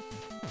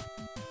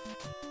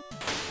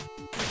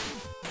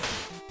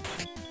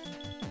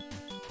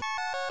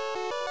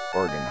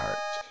 Organ heart.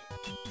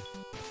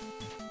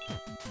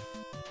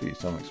 Please,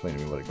 someone explain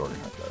to me what a Gorgon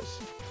heart does.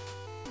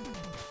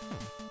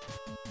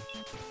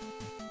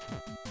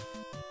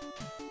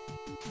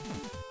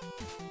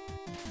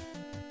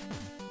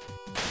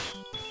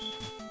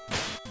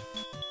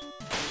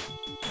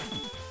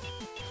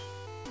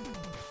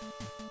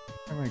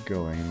 Where am I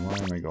going and why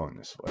am I going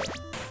this way?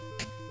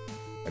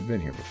 I've been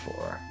here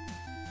before.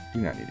 Do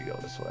not need to go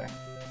this way.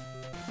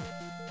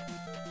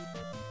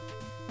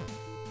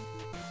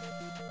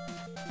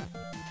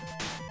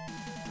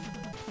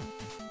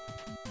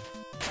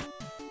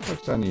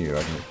 What's on you?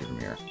 I can look you from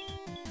here.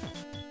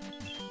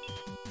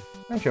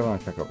 Actually, I want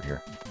to check over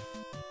here.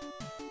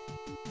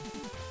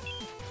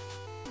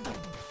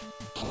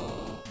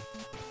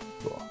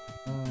 Cool.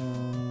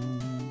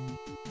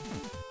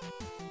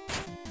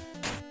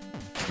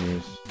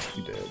 Yes,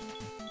 you did.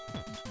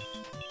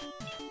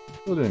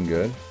 Still doing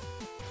good.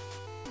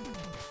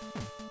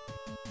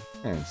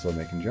 And still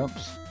making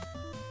jumps.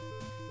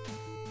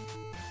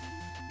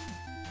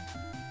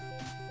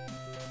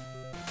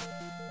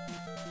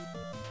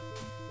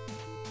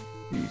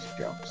 These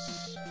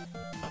jumps.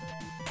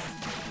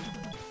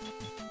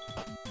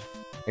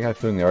 I got a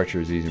feeling the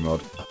archer is easy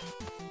mode.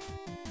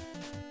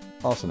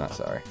 Also not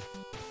sorry.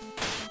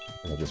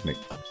 I'll just make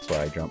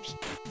swag jumps.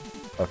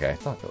 Okay, I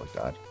thought that looked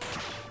odd.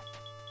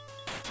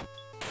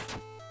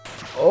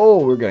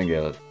 Oh, we're gonna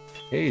get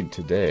paid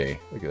today.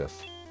 Look at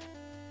this.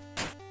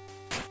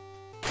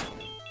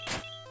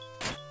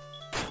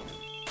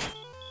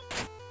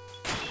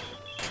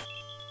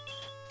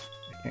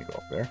 I can't go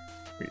up there.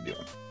 What are you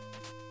doing?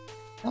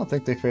 I don't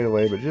think they fade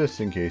away, but just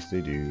in case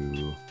they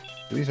do.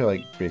 These are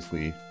like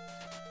basically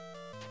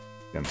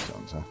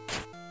gemstones, huh?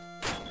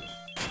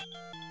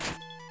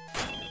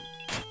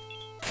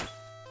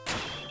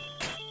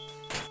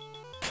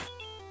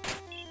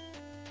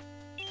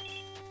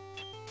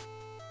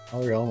 Oh,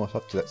 we're almost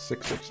up to that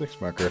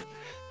 666 marker.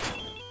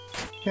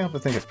 Can't help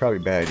but think it's probably a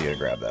bad idea to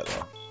grab that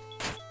though.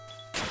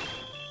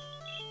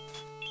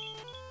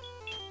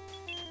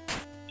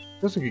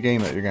 Feels like a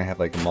game that you're gonna have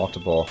like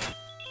multiple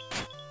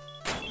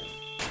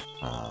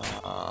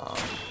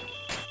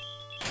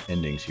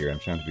endings here. I'm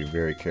trying to be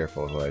very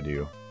careful with what I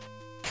do.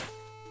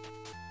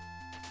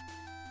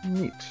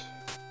 Neat.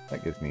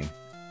 That gives me,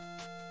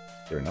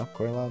 fair enough,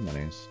 quite a lot of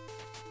monies.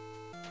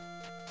 I'm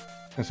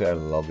gonna say I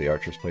love the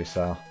Archer's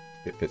playstyle.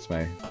 It fits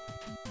my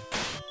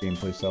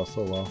gameplay style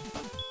so well.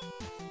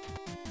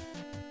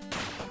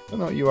 I don't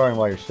know what you are and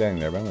why you're standing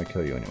there, but I'm gonna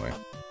kill you anyway.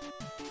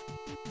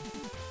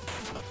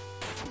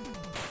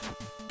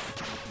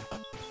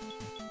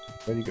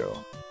 Where'd you go?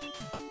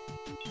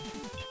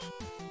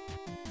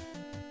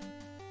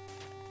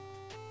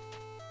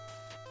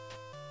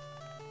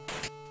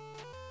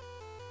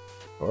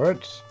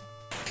 Alright.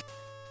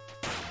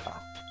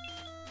 Ah.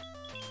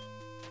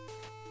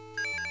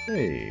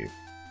 Save.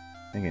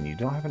 Again, you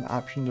don't have an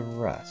option to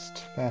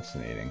rest.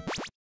 Fascinating.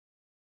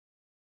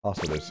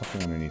 Also, there's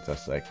something underneath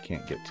us that I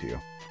can't get to.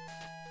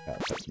 That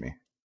upsets me.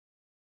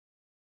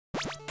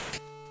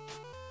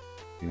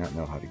 Do not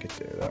know how to get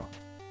there, though.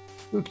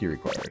 Blue key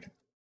required.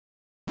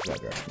 That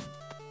direction.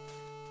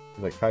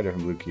 There's like 5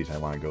 different blue keys I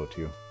want to go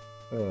to.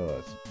 Oh,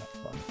 that's not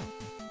fun.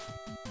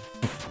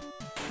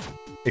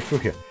 Hey,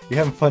 Fukia, you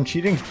having fun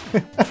cheating?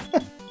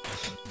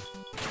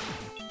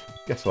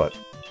 Guess what?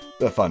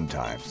 The fun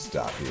times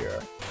stop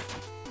here.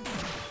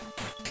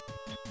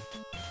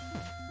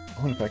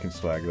 I wonder if I can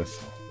swag this.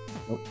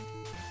 Nope.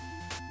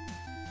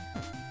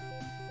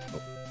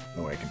 Oh,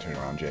 no way I can turn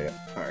around Jay yet.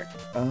 Alright.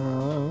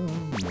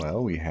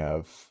 Well, we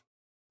have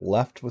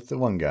left with the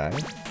one guy.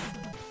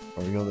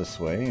 Or we go this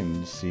way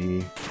and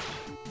see.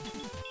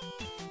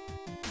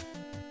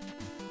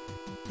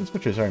 The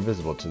switches are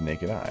invisible to the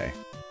naked eye.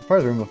 The part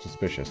of the room looks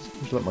suspicious.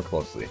 You should look more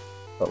closely.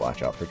 But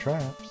watch out for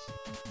traps.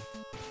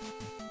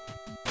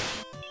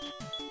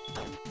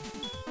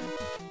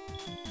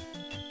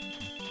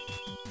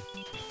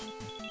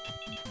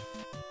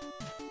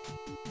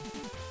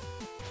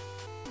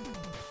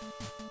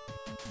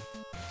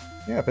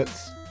 Yeah, it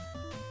fits.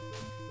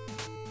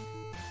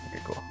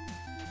 Okay, cool.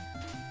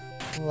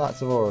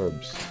 Lots of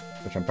orbs,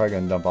 which I'm probably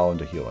going to dump all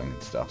into healing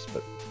and stuff,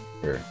 but...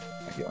 Or,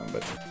 not healing,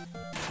 but...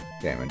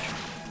 damage.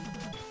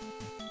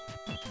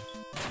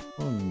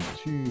 1,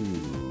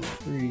 2,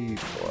 3,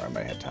 4. I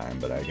might have time,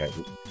 but I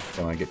don't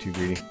want to get too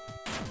greedy.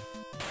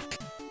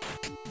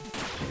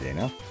 Okay,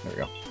 now? There we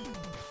go.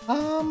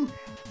 I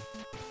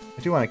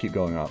do want to keep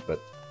going up, but...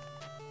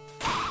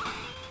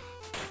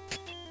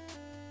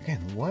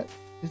 Again, what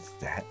is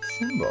that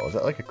symbol? Is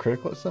that like a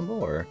critical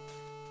symbol, or...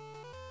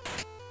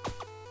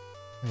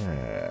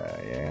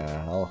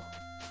 yeah,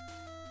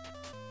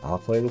 I'll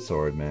play the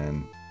sword,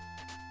 man.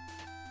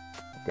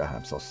 God,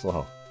 I'm so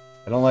slow.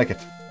 I don't like it.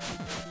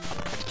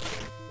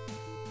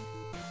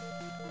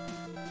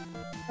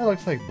 That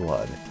looks like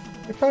blood.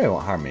 It probably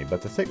won't harm me,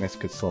 but the thickness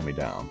could slow me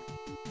down.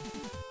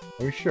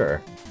 Are we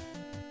sure?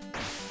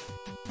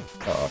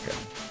 Oh, okay.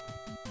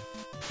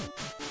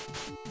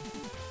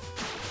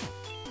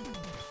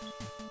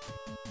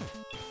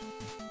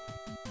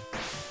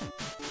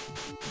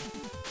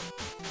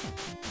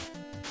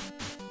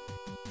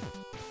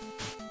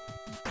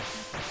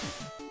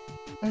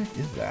 What the heck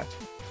is that?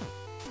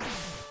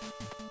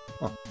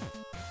 Huh.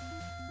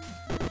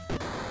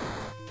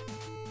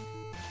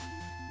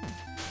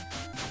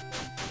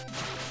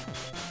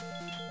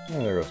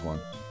 Oh, there goes one.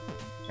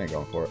 I ain't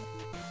going for it.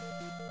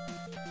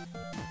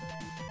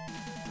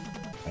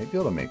 I'd be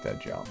able to make that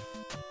jump.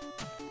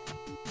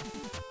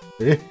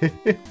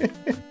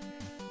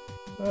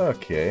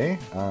 Okay.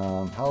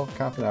 How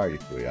confident are you,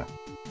 Fuya?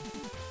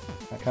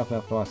 Not confident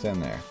enough to want to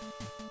stand there.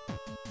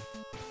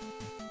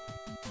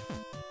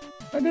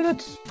 I did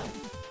it!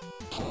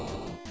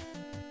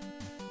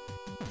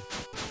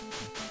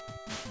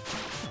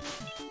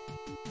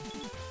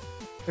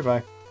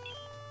 Goodbye.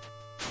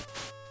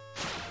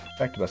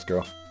 Back to best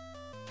girl.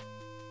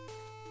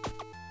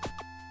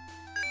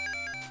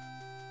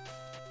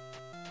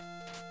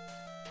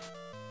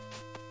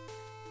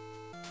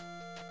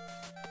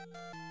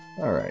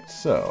 Alright,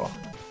 so...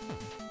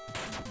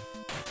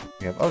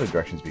 we have other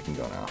directions we can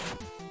go now.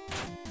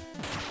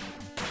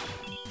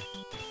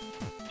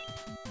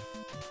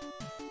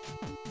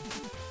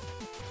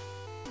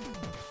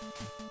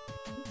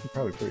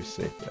 Probably pretty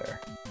safe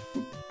there.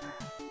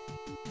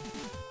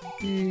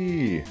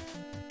 Eee.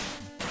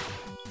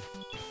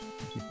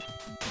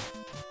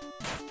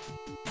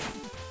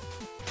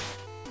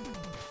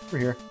 We're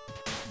here.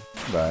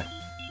 Bye.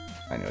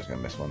 I knew I was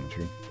gonna miss one in the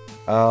tree.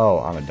 Oh,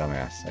 I'm a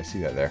dumbass. I see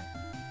that there.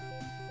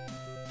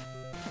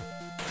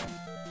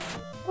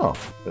 Oh,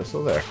 they're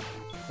still there.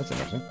 That's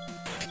interesting.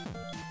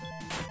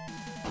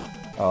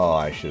 Oh,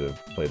 I should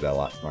have played that a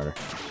lot smarter.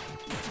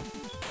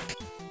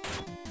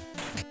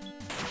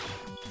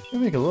 It'll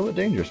make it a little bit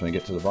dangerous when we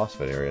get to the boss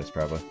fight areas,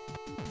 probably.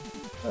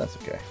 But that's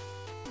okay.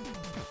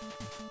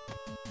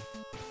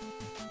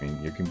 I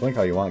mean, you can blink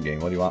all you want, game.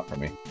 What do you want from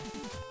me?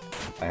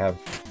 I have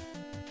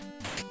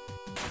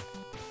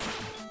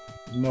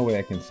no way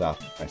I can stop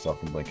myself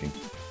from blinking.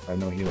 I have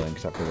no healing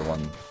except for the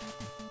one.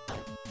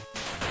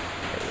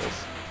 There it is.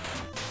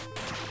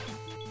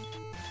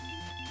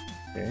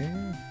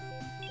 Okay.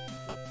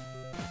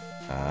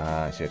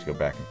 Ah, so you have to go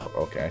back and forth.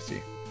 Okay, I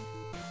see.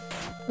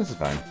 This is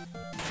fine.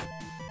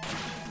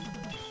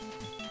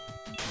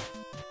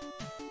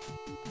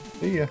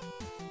 See ya.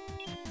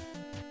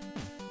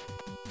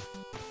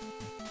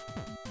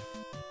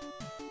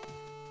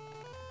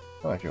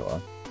 Oh, I feel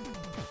odd.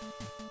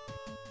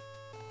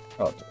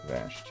 Oh, it's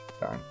vanished.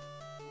 Darn.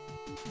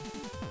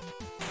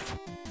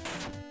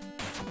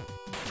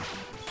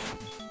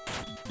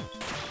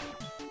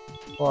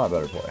 A lot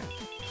better play.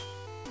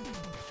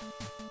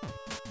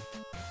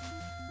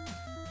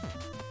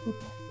 Oop.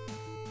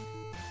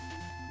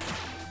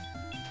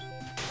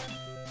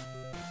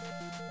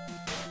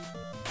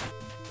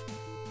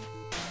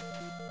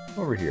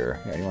 Over here.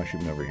 Yeah, you want to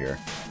shoot me over here.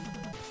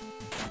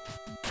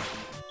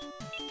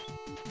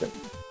 Yep.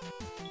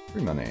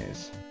 3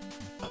 monies.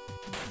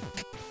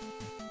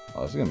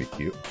 Oh, this is gonna be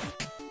cute.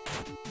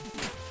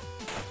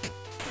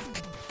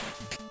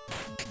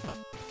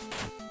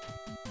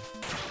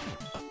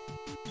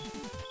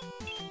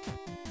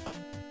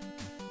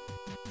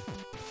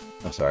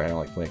 I'm sorry, I don't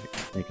like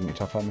making it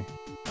tough on me.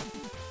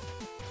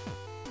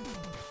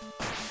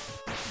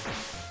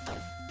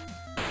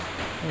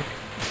 Okay.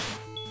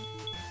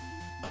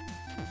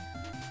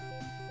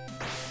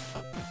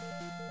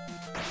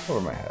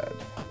 Over my head.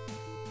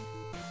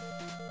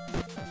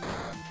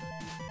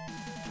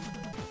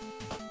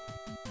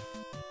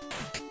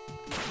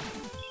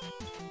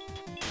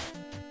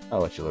 I'll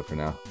let you live for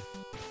now.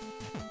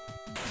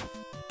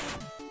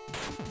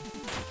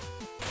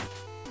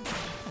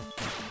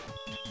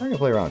 I'm gonna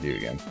play around with you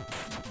again.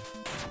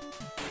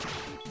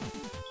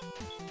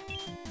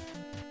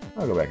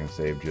 I'll go back and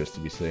save just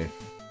to be safe.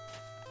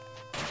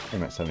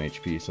 I'm at 7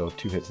 HP, so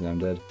 2 hits and I'm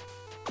dead.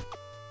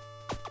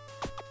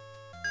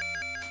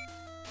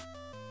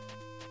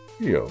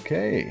 You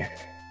okay?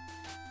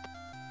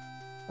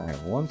 I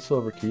have 1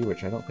 silver key,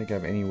 which I don't think I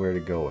have anywhere to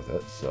go with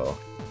it, so...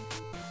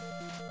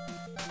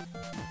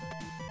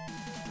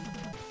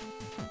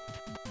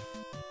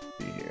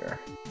 see here.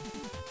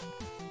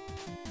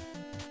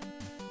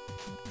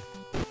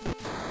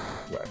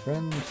 Goodbye,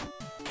 friend.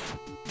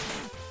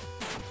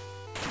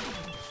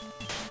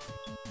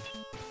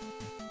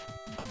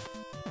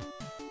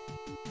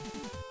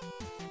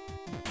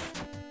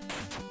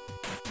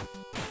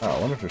 Oh, I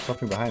wonder if there's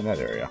something behind that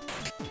area.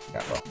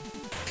 Yeah, well.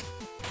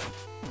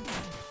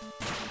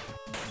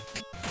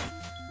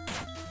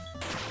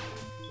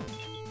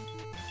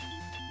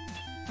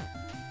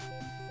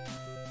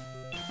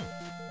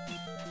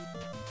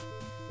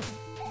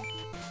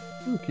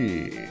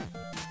 Spooky.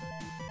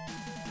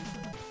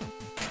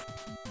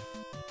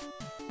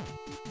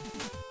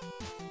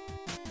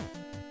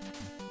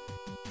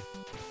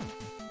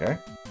 Okay.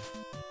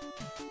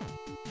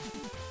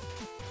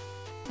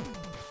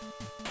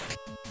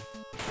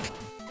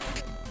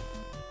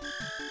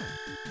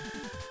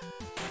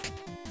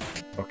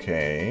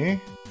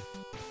 Okay.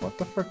 What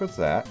the frick was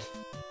that?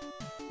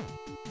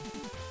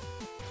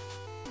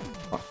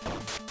 Oh.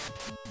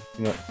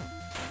 You know.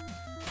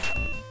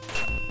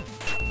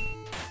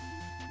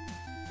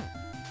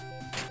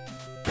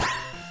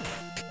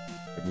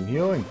 I've been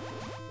healing.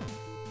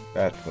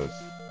 That was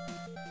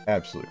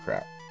absolute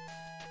crap.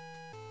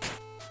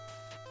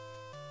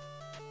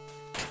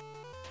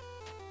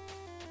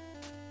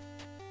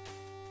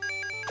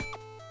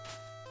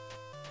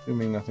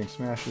 Assuming nothing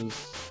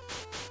smashes.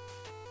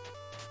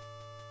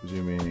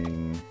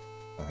 Presuming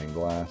nothing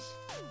glass.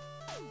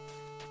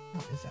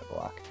 What is that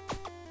block?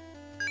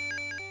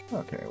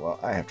 Okay, well,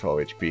 I have 12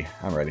 HP.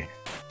 I'm ready.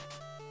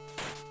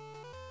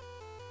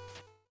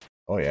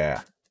 Oh,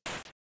 yeah.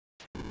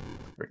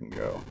 Freaking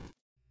go.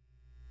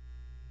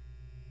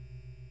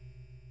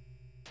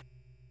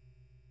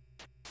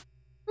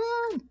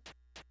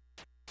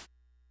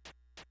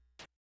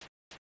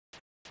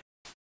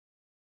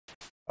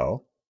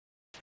 Oh.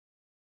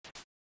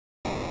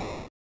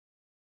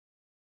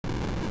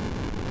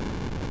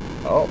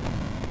 Oh.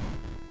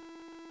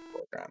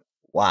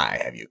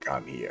 Why have you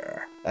come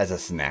here? As a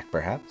snack,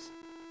 perhaps?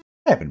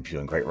 I've been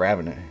feeling quite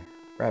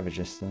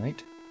ravenous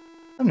tonight.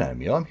 I'm not a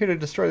meal. I'm here to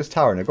destroy this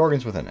tower and the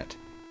gorgons within it.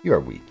 You are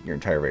weak. Your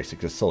entire race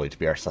exists solely to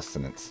be our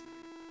sustenance.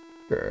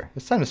 Sure,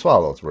 it's time to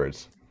swallow those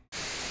words.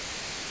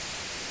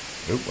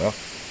 Oop, well.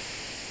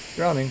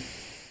 Drowning.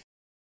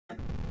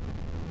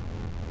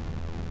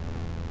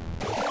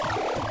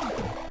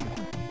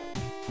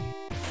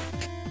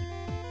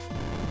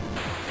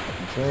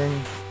 Turn.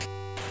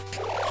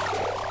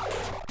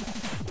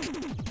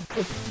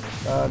 Oops.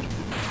 Dodge.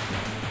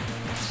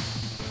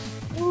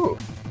 Ooh.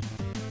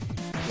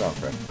 Down,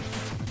 friend.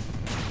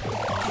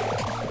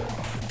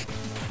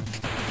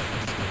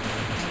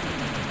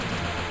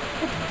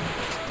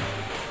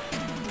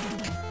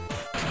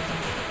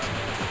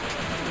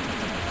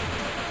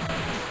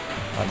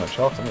 How much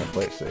health? I'm gonna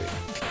play it safe.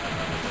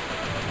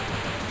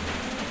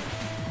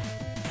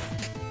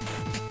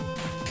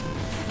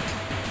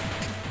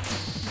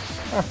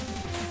 Huh.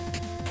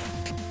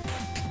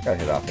 Got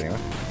hit off anyway.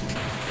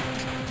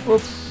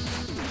 Whoops.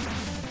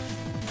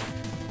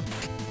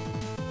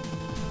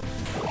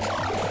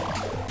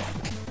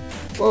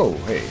 Whoa,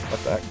 hey, what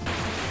the heck?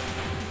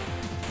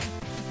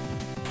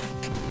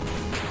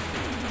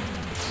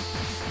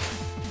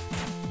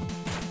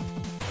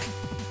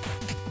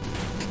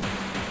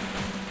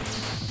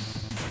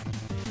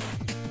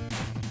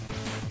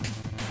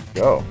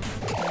 Go.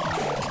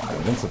 I'm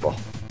invincible.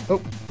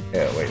 Oh,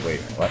 yeah, wait a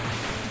minute, what?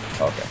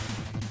 Okay.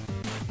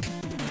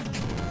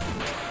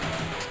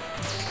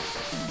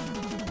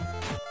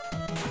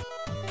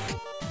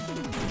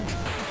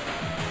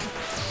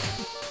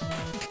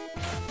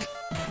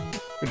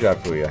 Good job,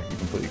 Fuya. You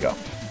completely go.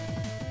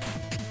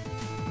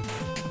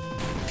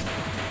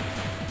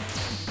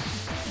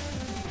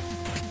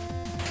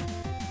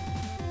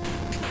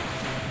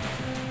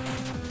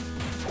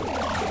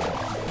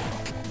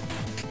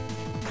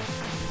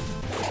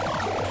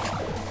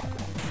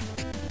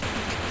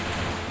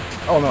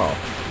 Oh no.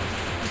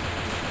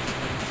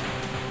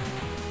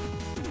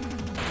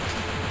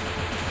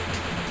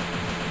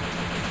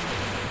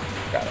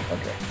 Got it,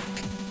 okay.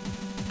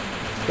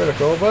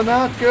 Critical, but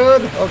not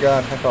good! Oh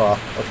god, I fell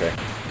off. Okay.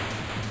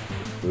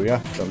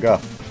 Booyah, don't go.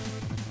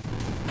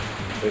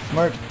 Stay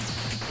smart.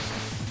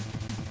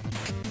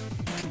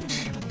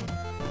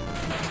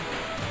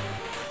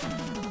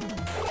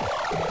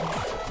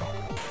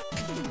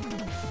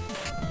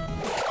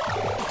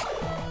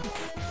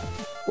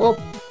 Whoop!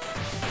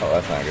 Oh,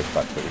 that's not a good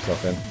spot to put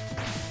yourself in.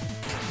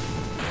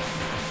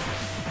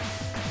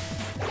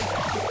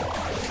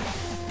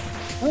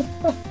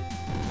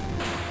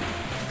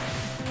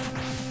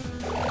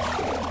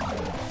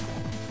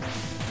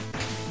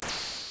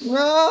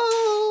 No!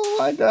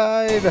 I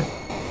died!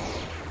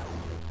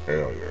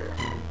 Failure.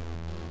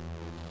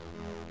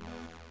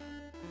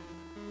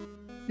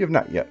 You have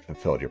not yet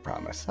fulfilled your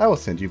promise. I will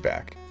send you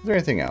back. Is there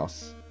anything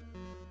else?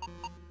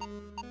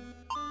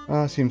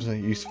 Seems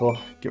useful.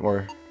 Get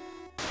more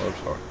orbs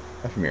or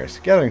ephemeris.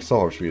 Gathering soul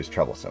orbs for you is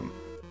troublesome.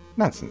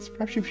 Nonsense.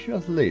 Perhaps you feel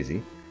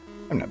lazy.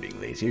 I'm not being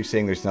lazy. You're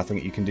saying there's nothing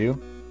that you can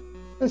do?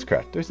 That's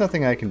correct. There's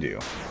nothing I can do.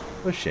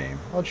 What a shame.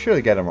 I'll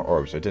surely gather more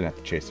orbs so I didn't have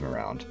to chase them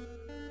around.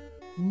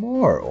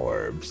 More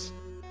orbs?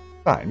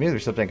 Fine, maybe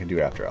there's something I can do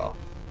after all.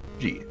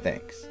 Gee,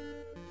 thanks.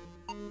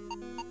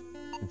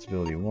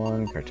 Sensibility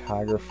 1,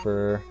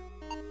 Cartographer.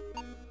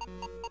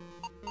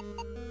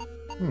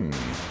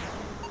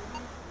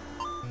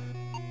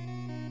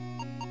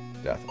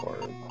 Death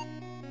Orb.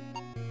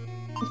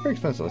 It's very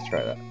expensive, let's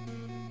try that.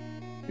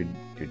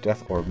 Your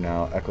Death Orb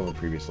now, echo of a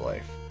previous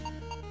life.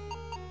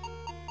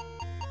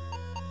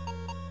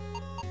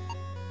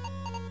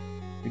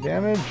 Your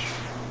damage?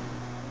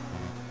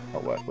 Oh,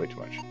 what? Way too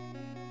much.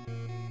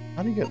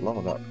 How do you get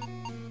leveled up?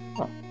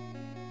 Huh.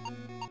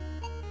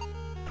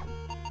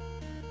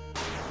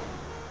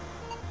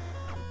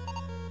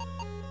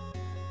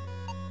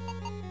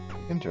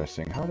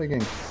 Interesting. How are they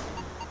getting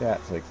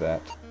stats like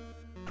that?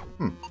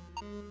 Okay.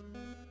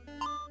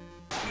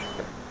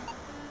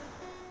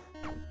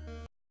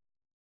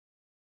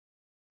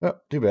 Oh,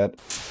 too bad.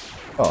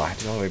 Oh, I have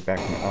to go all the way back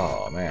from...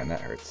 Oh, man,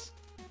 that hurts.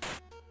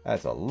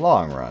 That's a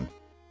long run.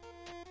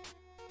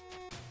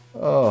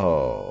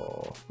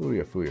 Oh,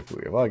 fooya, fooya,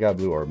 fooya. Well, I got a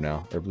blue orb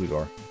now, or blue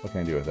door. What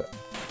can I do with it?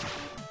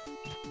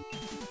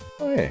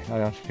 Oh, hey, I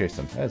don't have to chase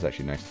them. That is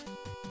actually nice.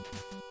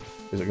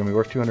 Is it going to be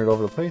worth 200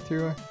 over the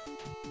playthrough?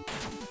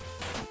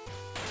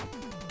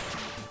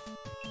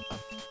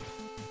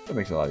 That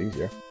makes it a lot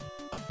easier.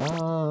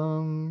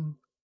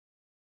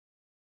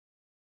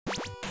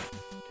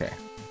 Okay.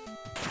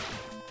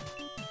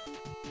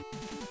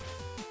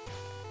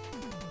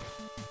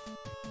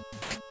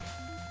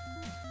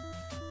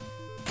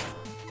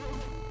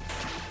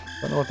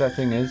 I don't know what that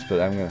thing is, but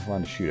I'm going to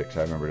want to shoot it because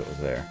I remembered it was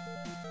there.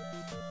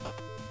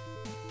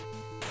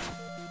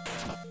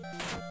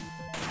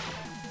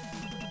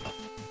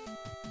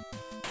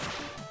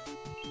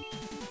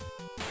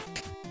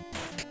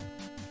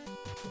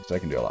 So I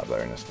can do a lot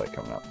better in this fight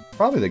coming up.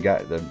 Probably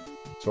the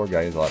sword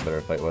guy is a lot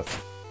better to fight with.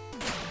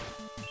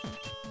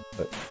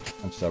 But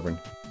I'm stubborn.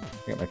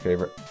 I got my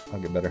favorite. I'll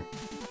get better.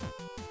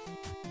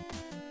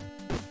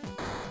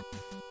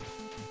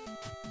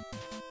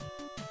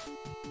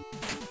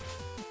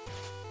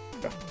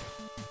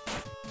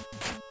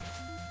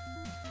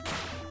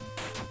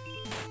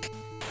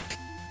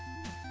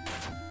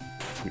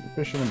 Keep the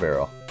fish in a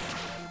barrel.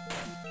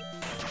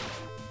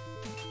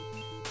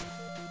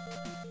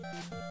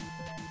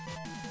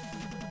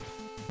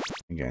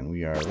 Again,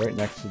 we are right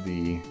next to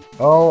the...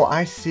 Oh,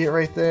 I see it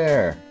right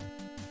there!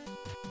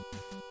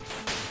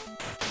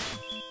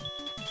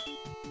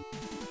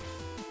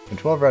 When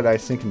 12 red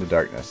eyes sink into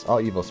darkness,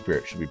 all evil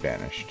spirits should be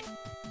banished.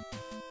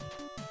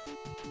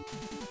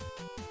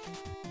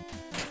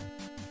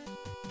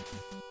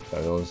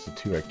 Are those the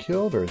 2 I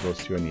killed, or is those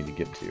 2 I need to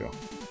get to?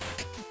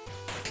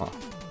 Huh.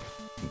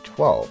 And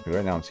 12, because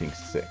right now I'm seeing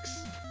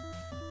 6.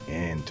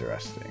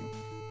 Interesting.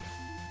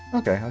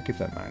 Okay, I'll keep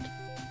that in mind.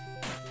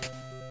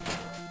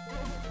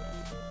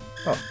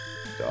 Oh,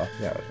 duh.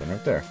 Yeah, there's one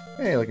right there.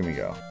 Hey, look at me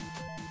go.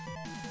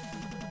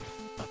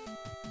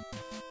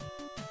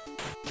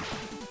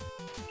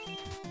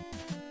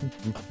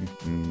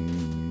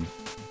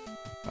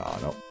 Oh,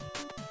 no.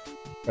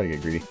 Try to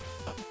get greedy.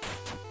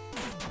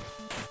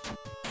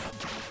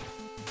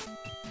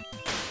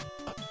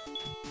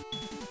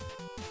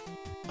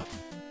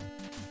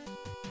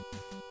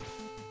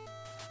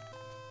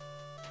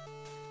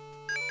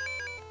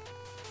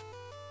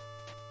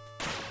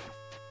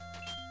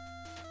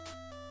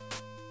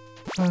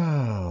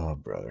 Oh,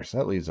 brother. So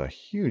that leaves a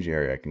huge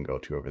area I can go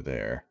to over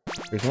there.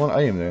 There's one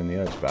item there in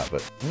the other spot,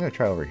 but I'm going to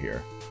try over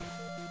here.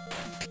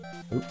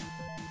 Oop.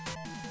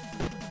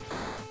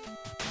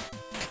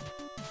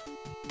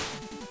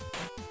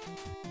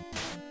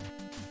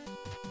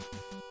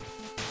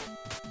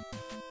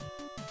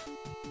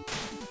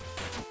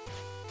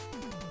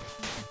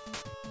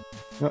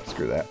 No,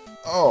 screw that.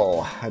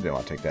 Oh, I didn't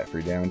want to take that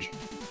free damage.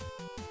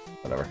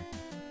 Whatever.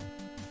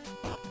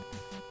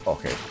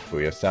 Okay,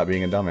 Booyah, stop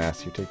being a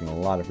dumbass. You're taking a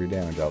lot of free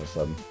damage all of a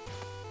sudden.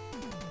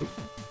 Oop,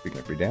 speaking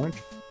of free damage.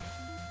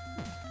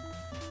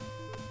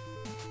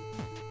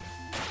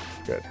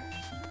 Good.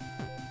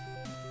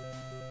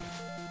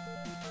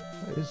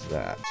 What is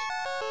that?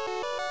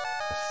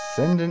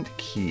 Ascendant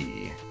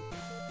Key.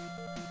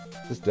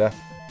 Is this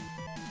death?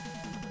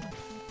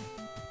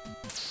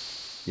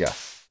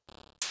 Yes.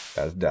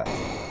 That is death.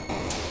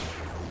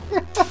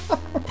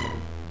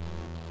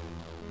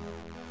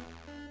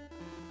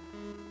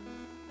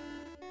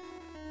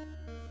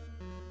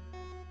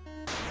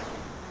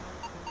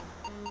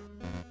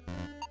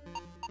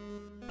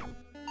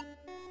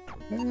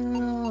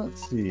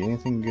 Let's see,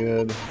 anything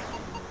good?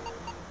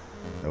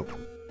 Nope.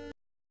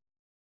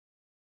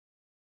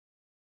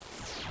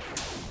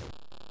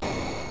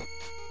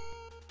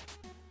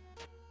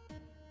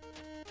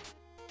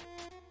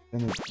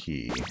 And a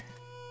key.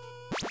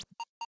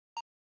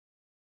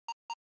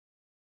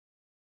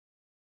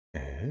 Oh.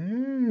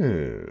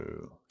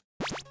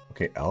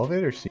 Okay,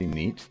 elevator seem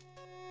neat.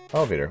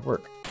 Elevator,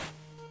 work.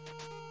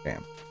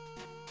 Bam.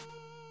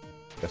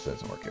 Guess that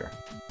doesn't work here.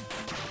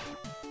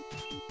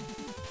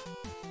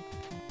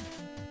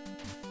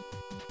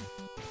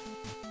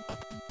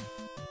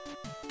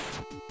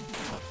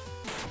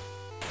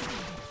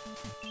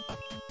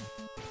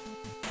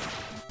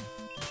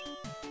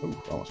 Ooh,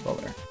 almost fell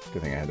there.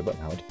 Good thing I had the button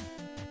held.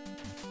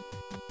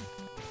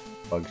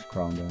 Bugs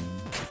crawling down.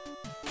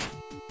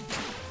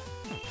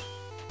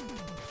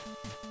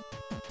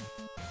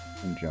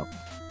 And jump.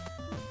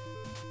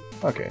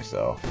 Okay,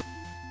 so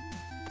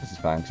this is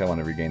fine because I want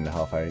to regain the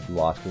health I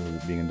lost because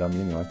of being a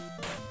dummy anyway.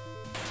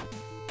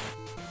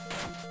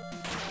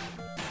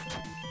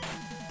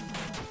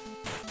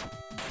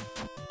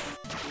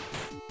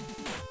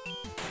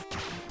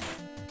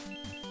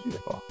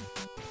 Beautiful.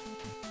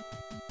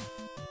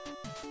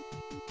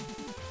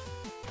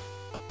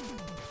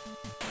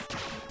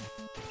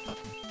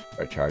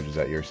 Our charges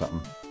at you or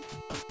something.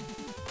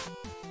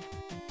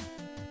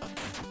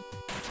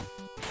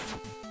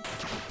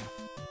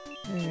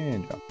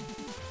 And jump.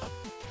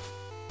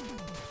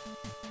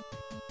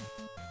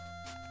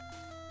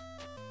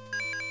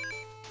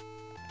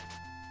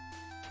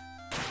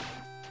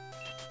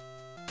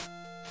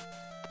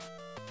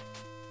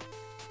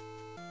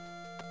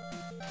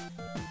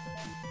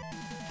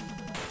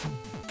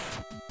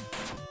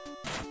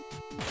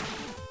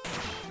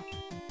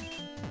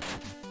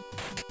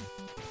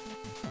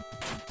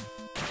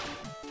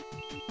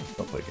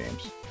 Don't play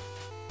games.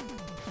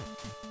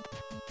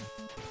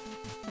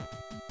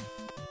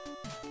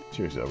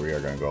 Seriously, though, we are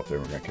going to go up there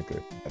and we're going to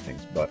kick that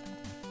thing's butt.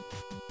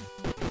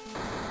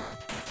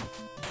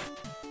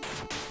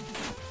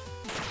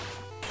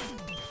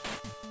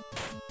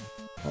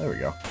 Oh, there we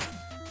go.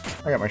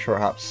 I got my short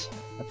hops.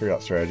 I figured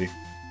out strategy.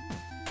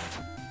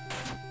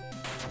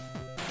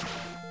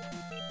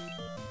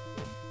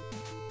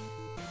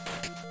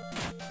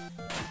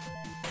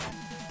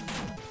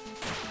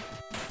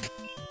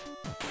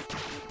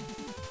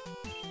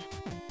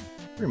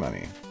 Free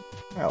money.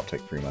 I'll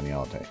take free money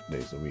all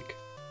days a week.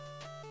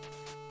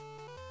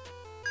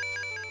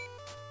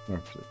 The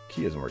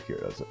key doesn't work here,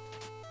 does it?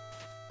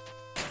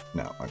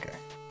 No, okay.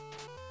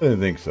 I didn't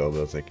think so,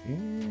 but it's like,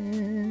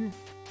 eh.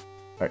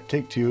 Alright,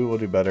 take 2, we'll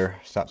do better.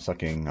 Stop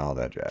sucking, all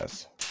that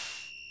jazz.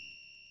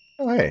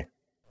 Oh, hey.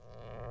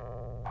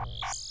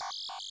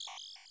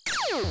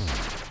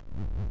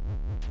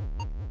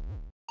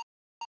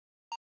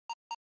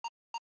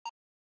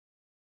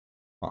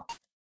 Huh.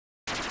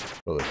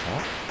 Go to the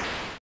top?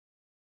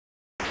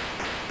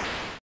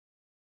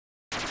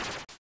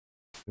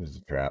 This is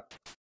a trap.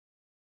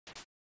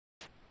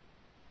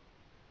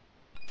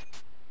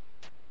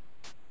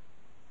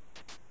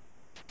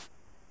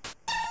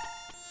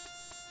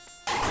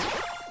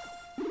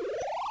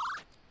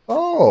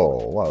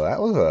 Oh, wow, that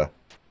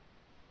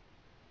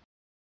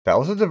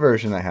was a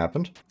diversion that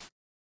happened.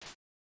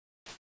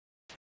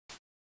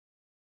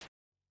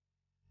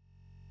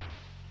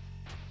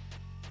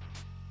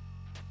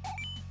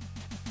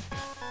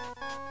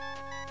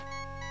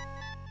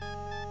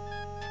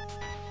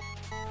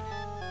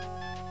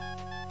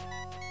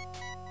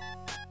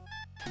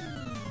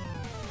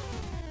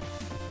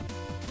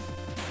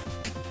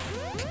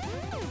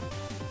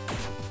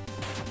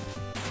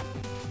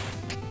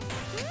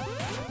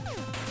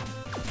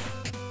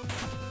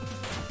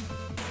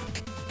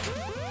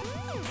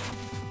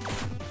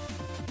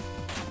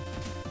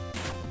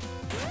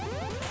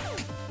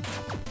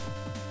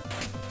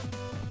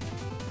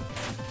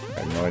 I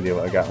have no idea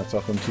what I got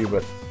myself into,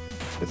 but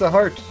it's a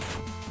heart.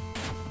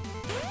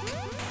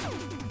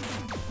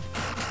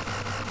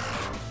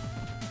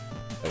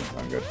 That doesn't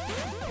sound good.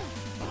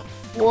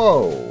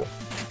 Whoa!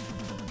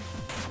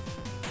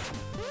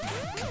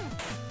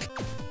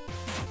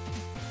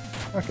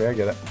 Okay, I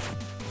get it.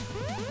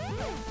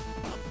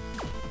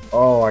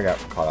 Oh, I got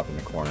caught up in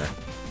the corner.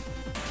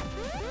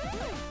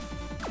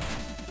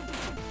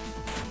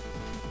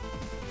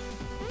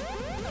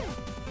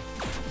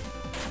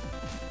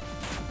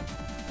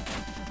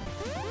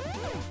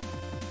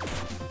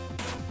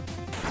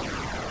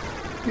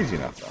 Easy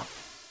enough, though.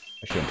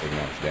 I shouldn't take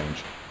that much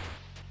damage.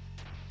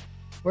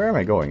 Where am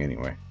I going,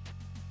 anyway?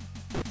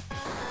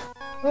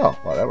 Oh,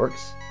 well, that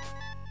works.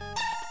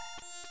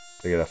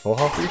 Did I get a full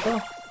health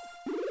refill?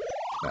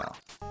 No.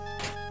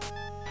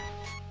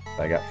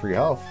 I got free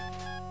health.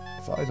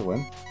 That's always a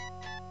win.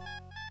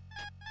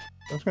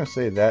 I was going to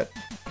say that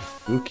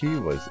blue key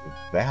was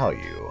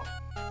value.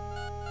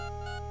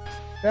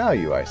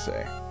 Value, I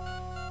say.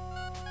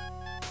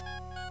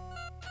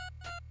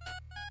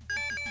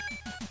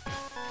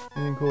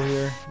 Anything cool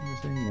here?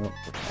 Anything? Nope.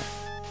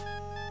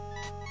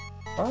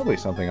 Probably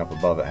something up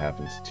above that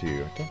happens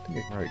too. I don't think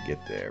I can probably get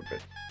there,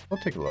 but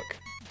we'll take a look.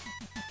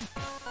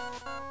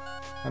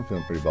 I'm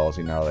feeling pretty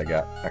ballsy now that I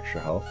got extra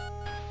health.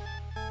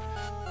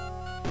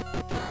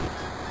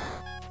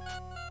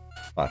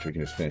 Watch, we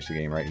can just finish the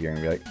game right here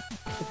and be like,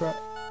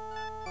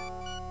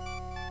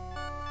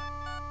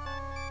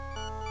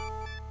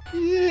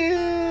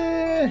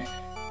 yeah!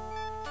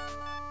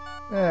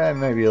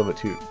 Maybe a little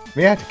bit too...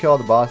 We have to kill all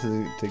the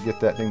bosses to get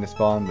that thing to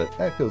spawn, but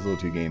that feels a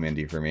little too game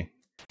indie for me.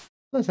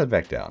 Let's head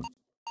back down.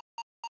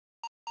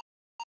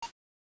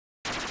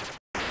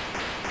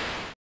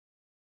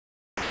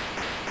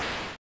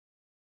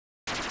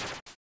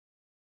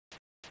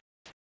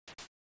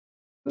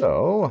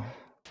 So...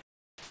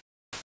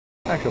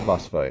 actual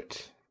boss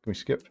fight. Can we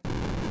skip?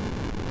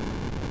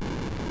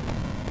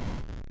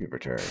 Skip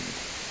return.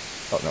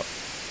 Oh no.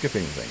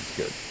 Skipping the things.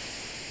 Good.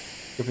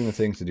 Skipping the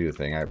things to do the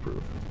thing. I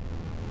approve.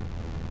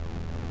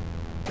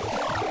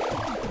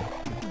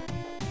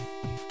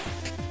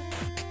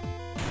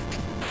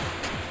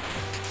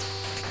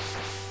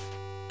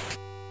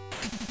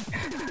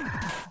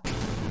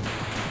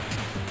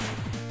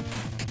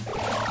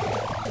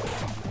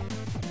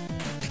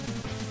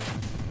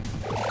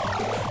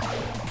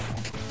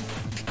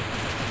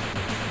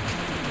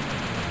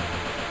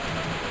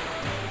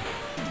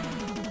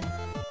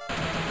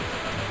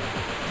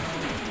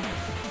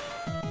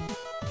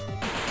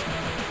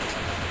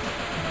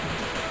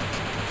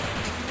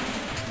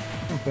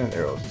 Infinite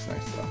arrows is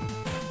nice though.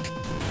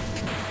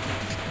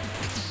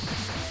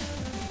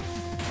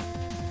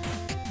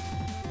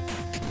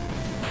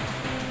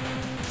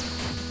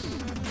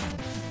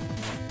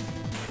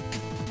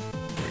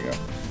 There we go.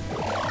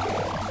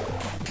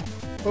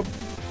 Oop.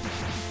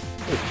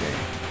 There's Jane.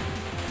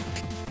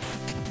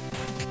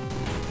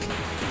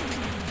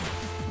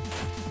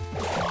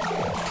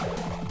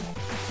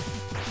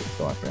 Just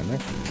go after him there.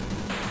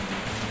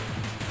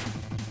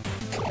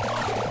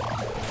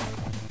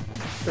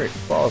 Great,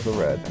 balls of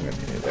red. I'm gonna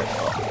need it there.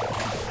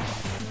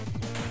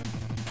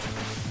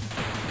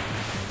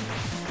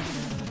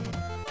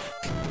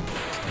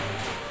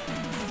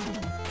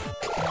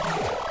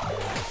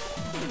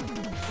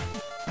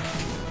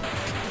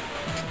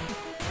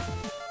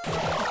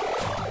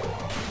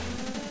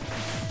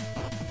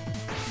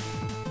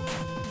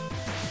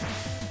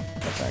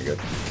 That's not good.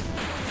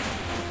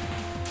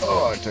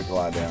 Oh, I took a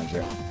lot of damage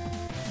there.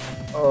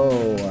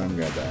 Oh, I'm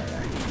gonna die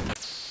now.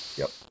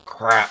 Yep.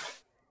 Crap.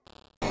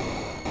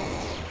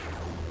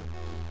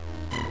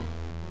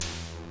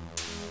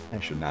 I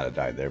should not have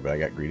died there, but I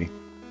got greedy.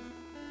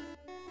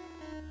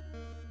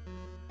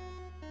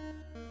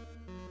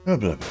 Blah,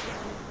 blah, blah,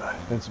 blah.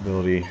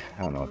 Invincibility.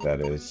 I don't know what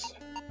that is.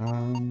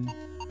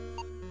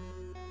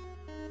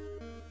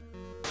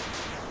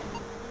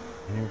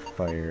 Air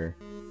fire.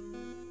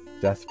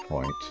 Death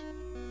point.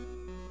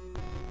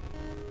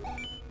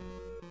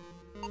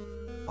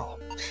 Oh.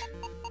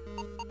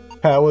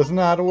 That was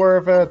not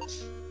worth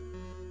it.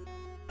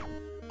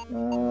 Any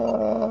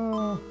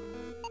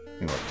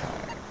more time.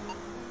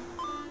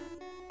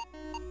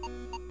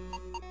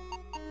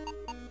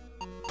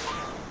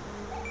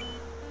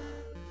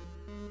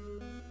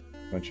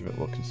 Much of it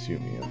will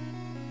consume you.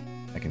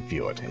 I can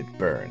feel it. It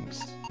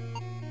burns.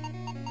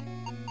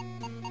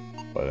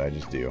 But What did I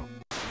just do?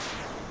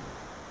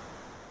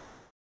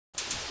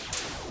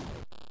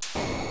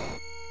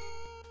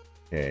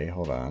 Okay,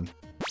 hold on.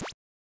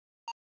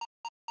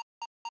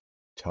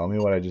 Tell me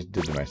what I just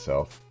did to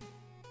myself.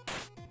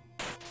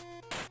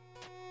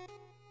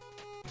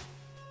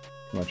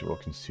 How much it will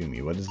consume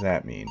you. What does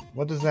that mean?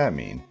 What does that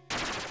mean?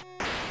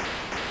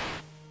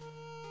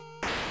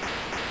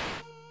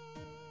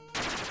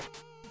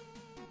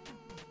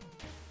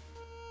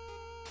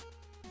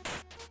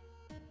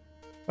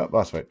 Oh,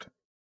 boss fight.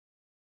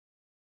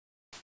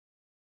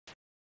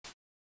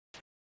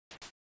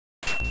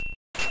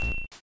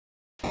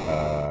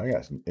 I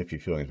got some iffy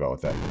feelings about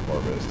what that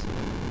orb is.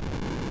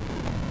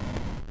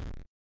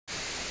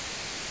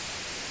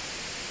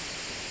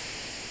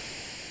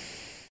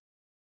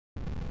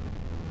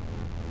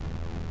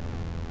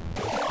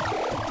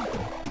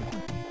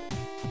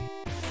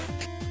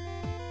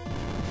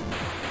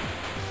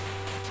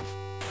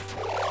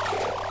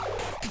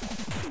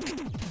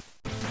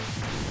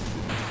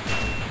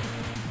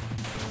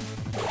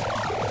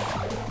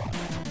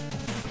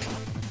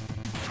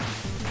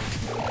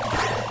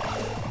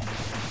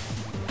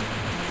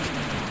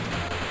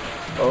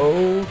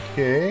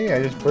 Okay,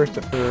 I just burst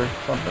it for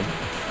something.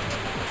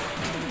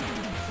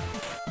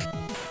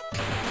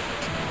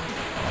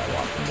 Oh, I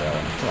walked him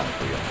down. Come on,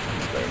 for you.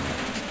 He's better than that.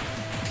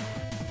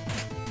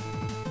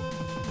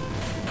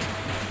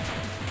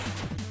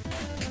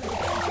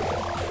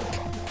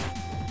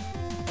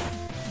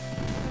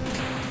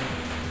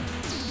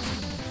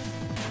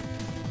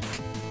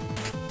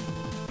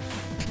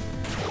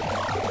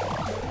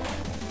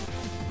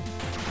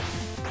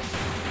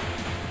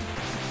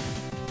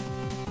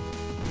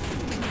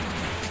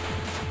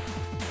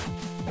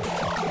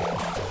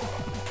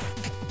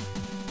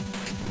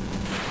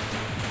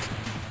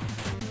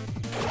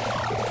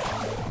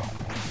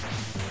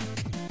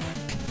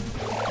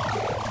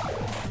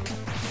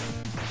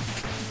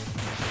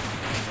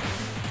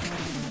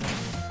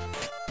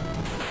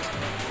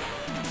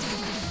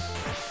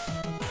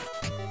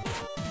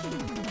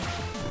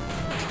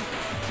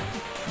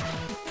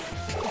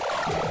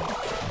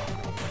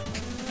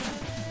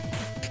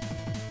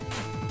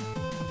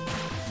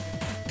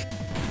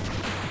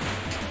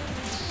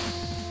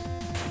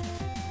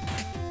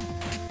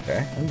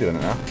 Okay, I'm doing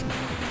it now.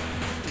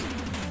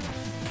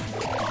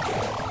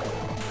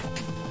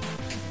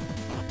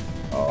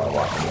 Oh, I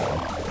walked him down.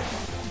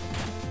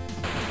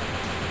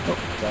 Oh,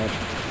 dodge.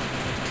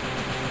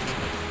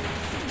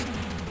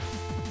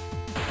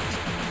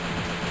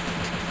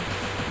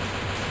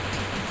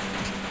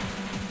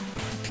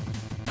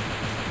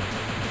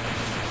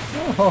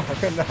 Oh, I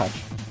couldn't dodge.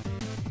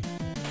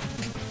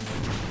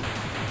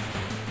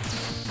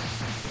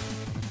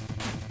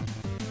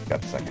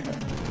 Got the second hit.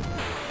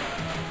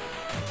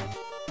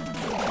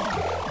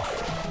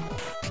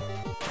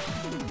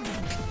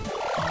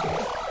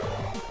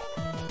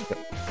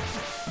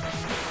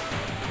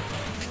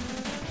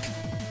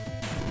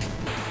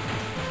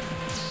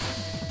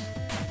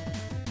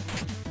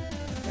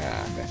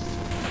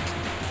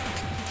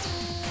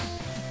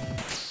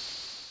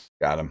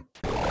 Got him.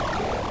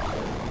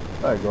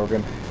 Bye,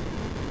 Gorgon.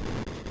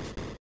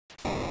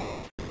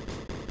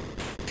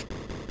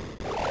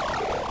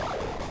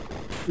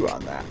 Chew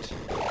on that.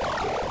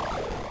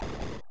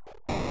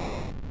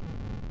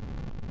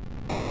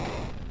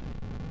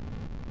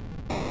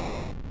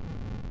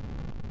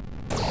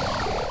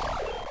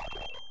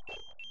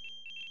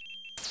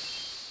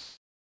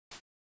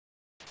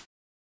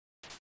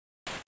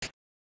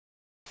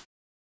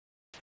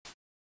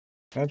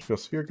 Magical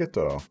sphere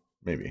Ghetto,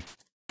 maybe.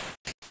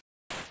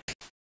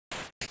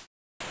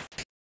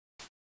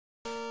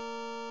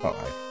 Oh,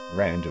 I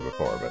ran into it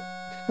before, but...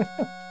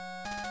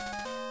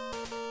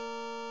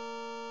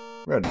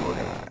 Red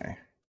Organ Eye.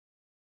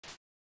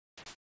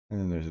 And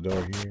then there's a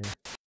door here.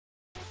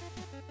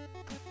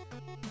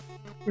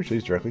 Which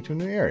leads directly to a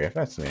new area.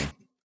 Fascinating.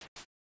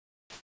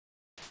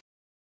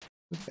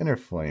 This inner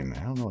flame. I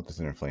don't know what this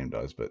inner flame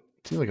does, but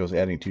it seems like it was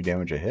adding 2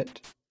 damage a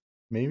hit.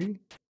 Maybe?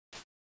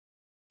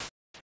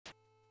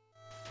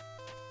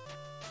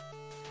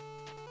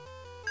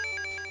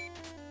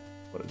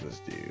 What does this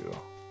do?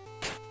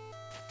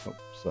 Oh,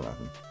 still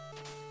nothing.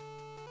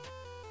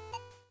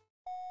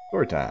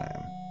 Door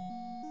time.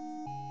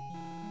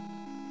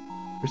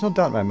 There's no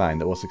doubt in my mind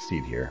that we'll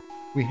succeed here.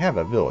 We have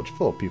a village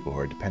full of people who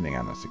are depending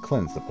on us to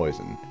cleanse the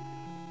poison.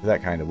 With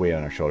that kind of weight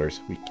on our shoulders,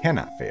 we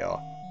cannot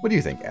fail. What do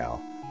you think,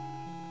 Al?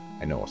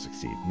 I know we'll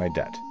succeed. My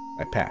debt,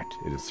 my pact,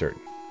 it is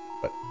certain.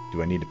 But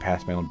do I need to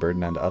pass my own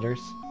burden on to others?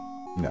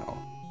 No.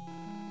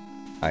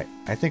 I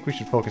think we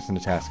should focus on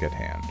the task at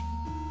hand.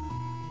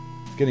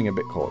 It's getting a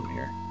bit cold in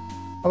here.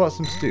 How about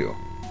some stew?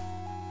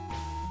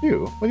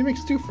 Stew? What do you make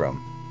stew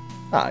from?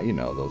 Ah, you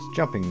know, those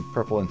jumping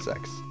purple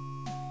insects.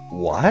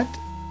 What?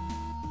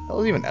 That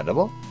was even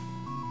edible?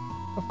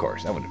 Of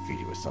course, I wouldn't feed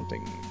you with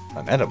something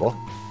unedible.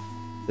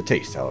 The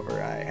taste,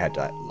 however, I had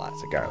to add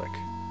lots of garlic.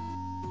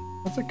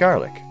 What's a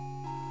garlic?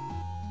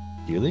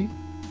 Really?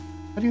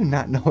 How do you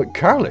not know what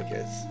garlic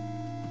is?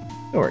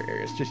 Don't worry,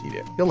 Arius, just eat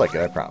it. You'll like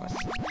it, I promise.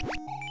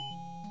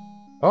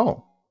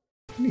 Oh,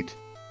 neat.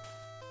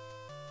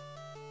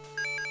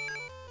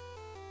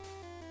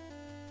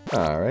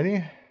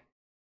 Alrighty.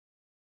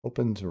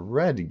 Opens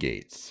red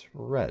gates.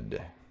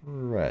 Red.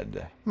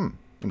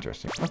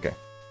 Interesting. Okay.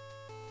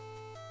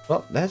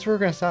 Well, that's where we're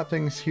going to stop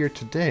things here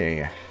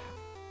today.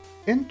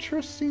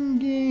 Interesting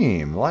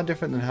game. A lot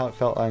different than how it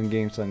felt on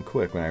Games Done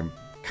Quick when I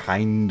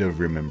kind of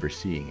remember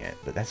seeing it.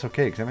 But that's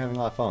okay, because I'm having a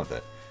lot of fun with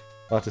it.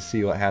 We'll have to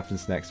see what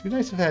happens next. It'd be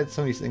nice if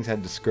some of these things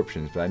had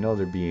descriptions, but I know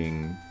they're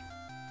being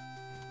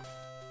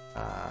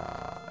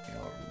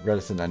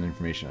reticent on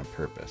information on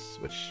purpose,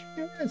 which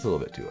adds a little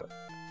bit to it.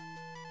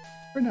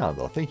 For now,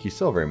 though, thank you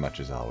so very much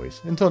as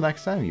always. Until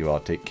next time, you all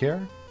take care,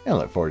 and I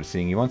look forward to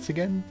seeing you once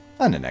again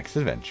on the next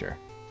adventure.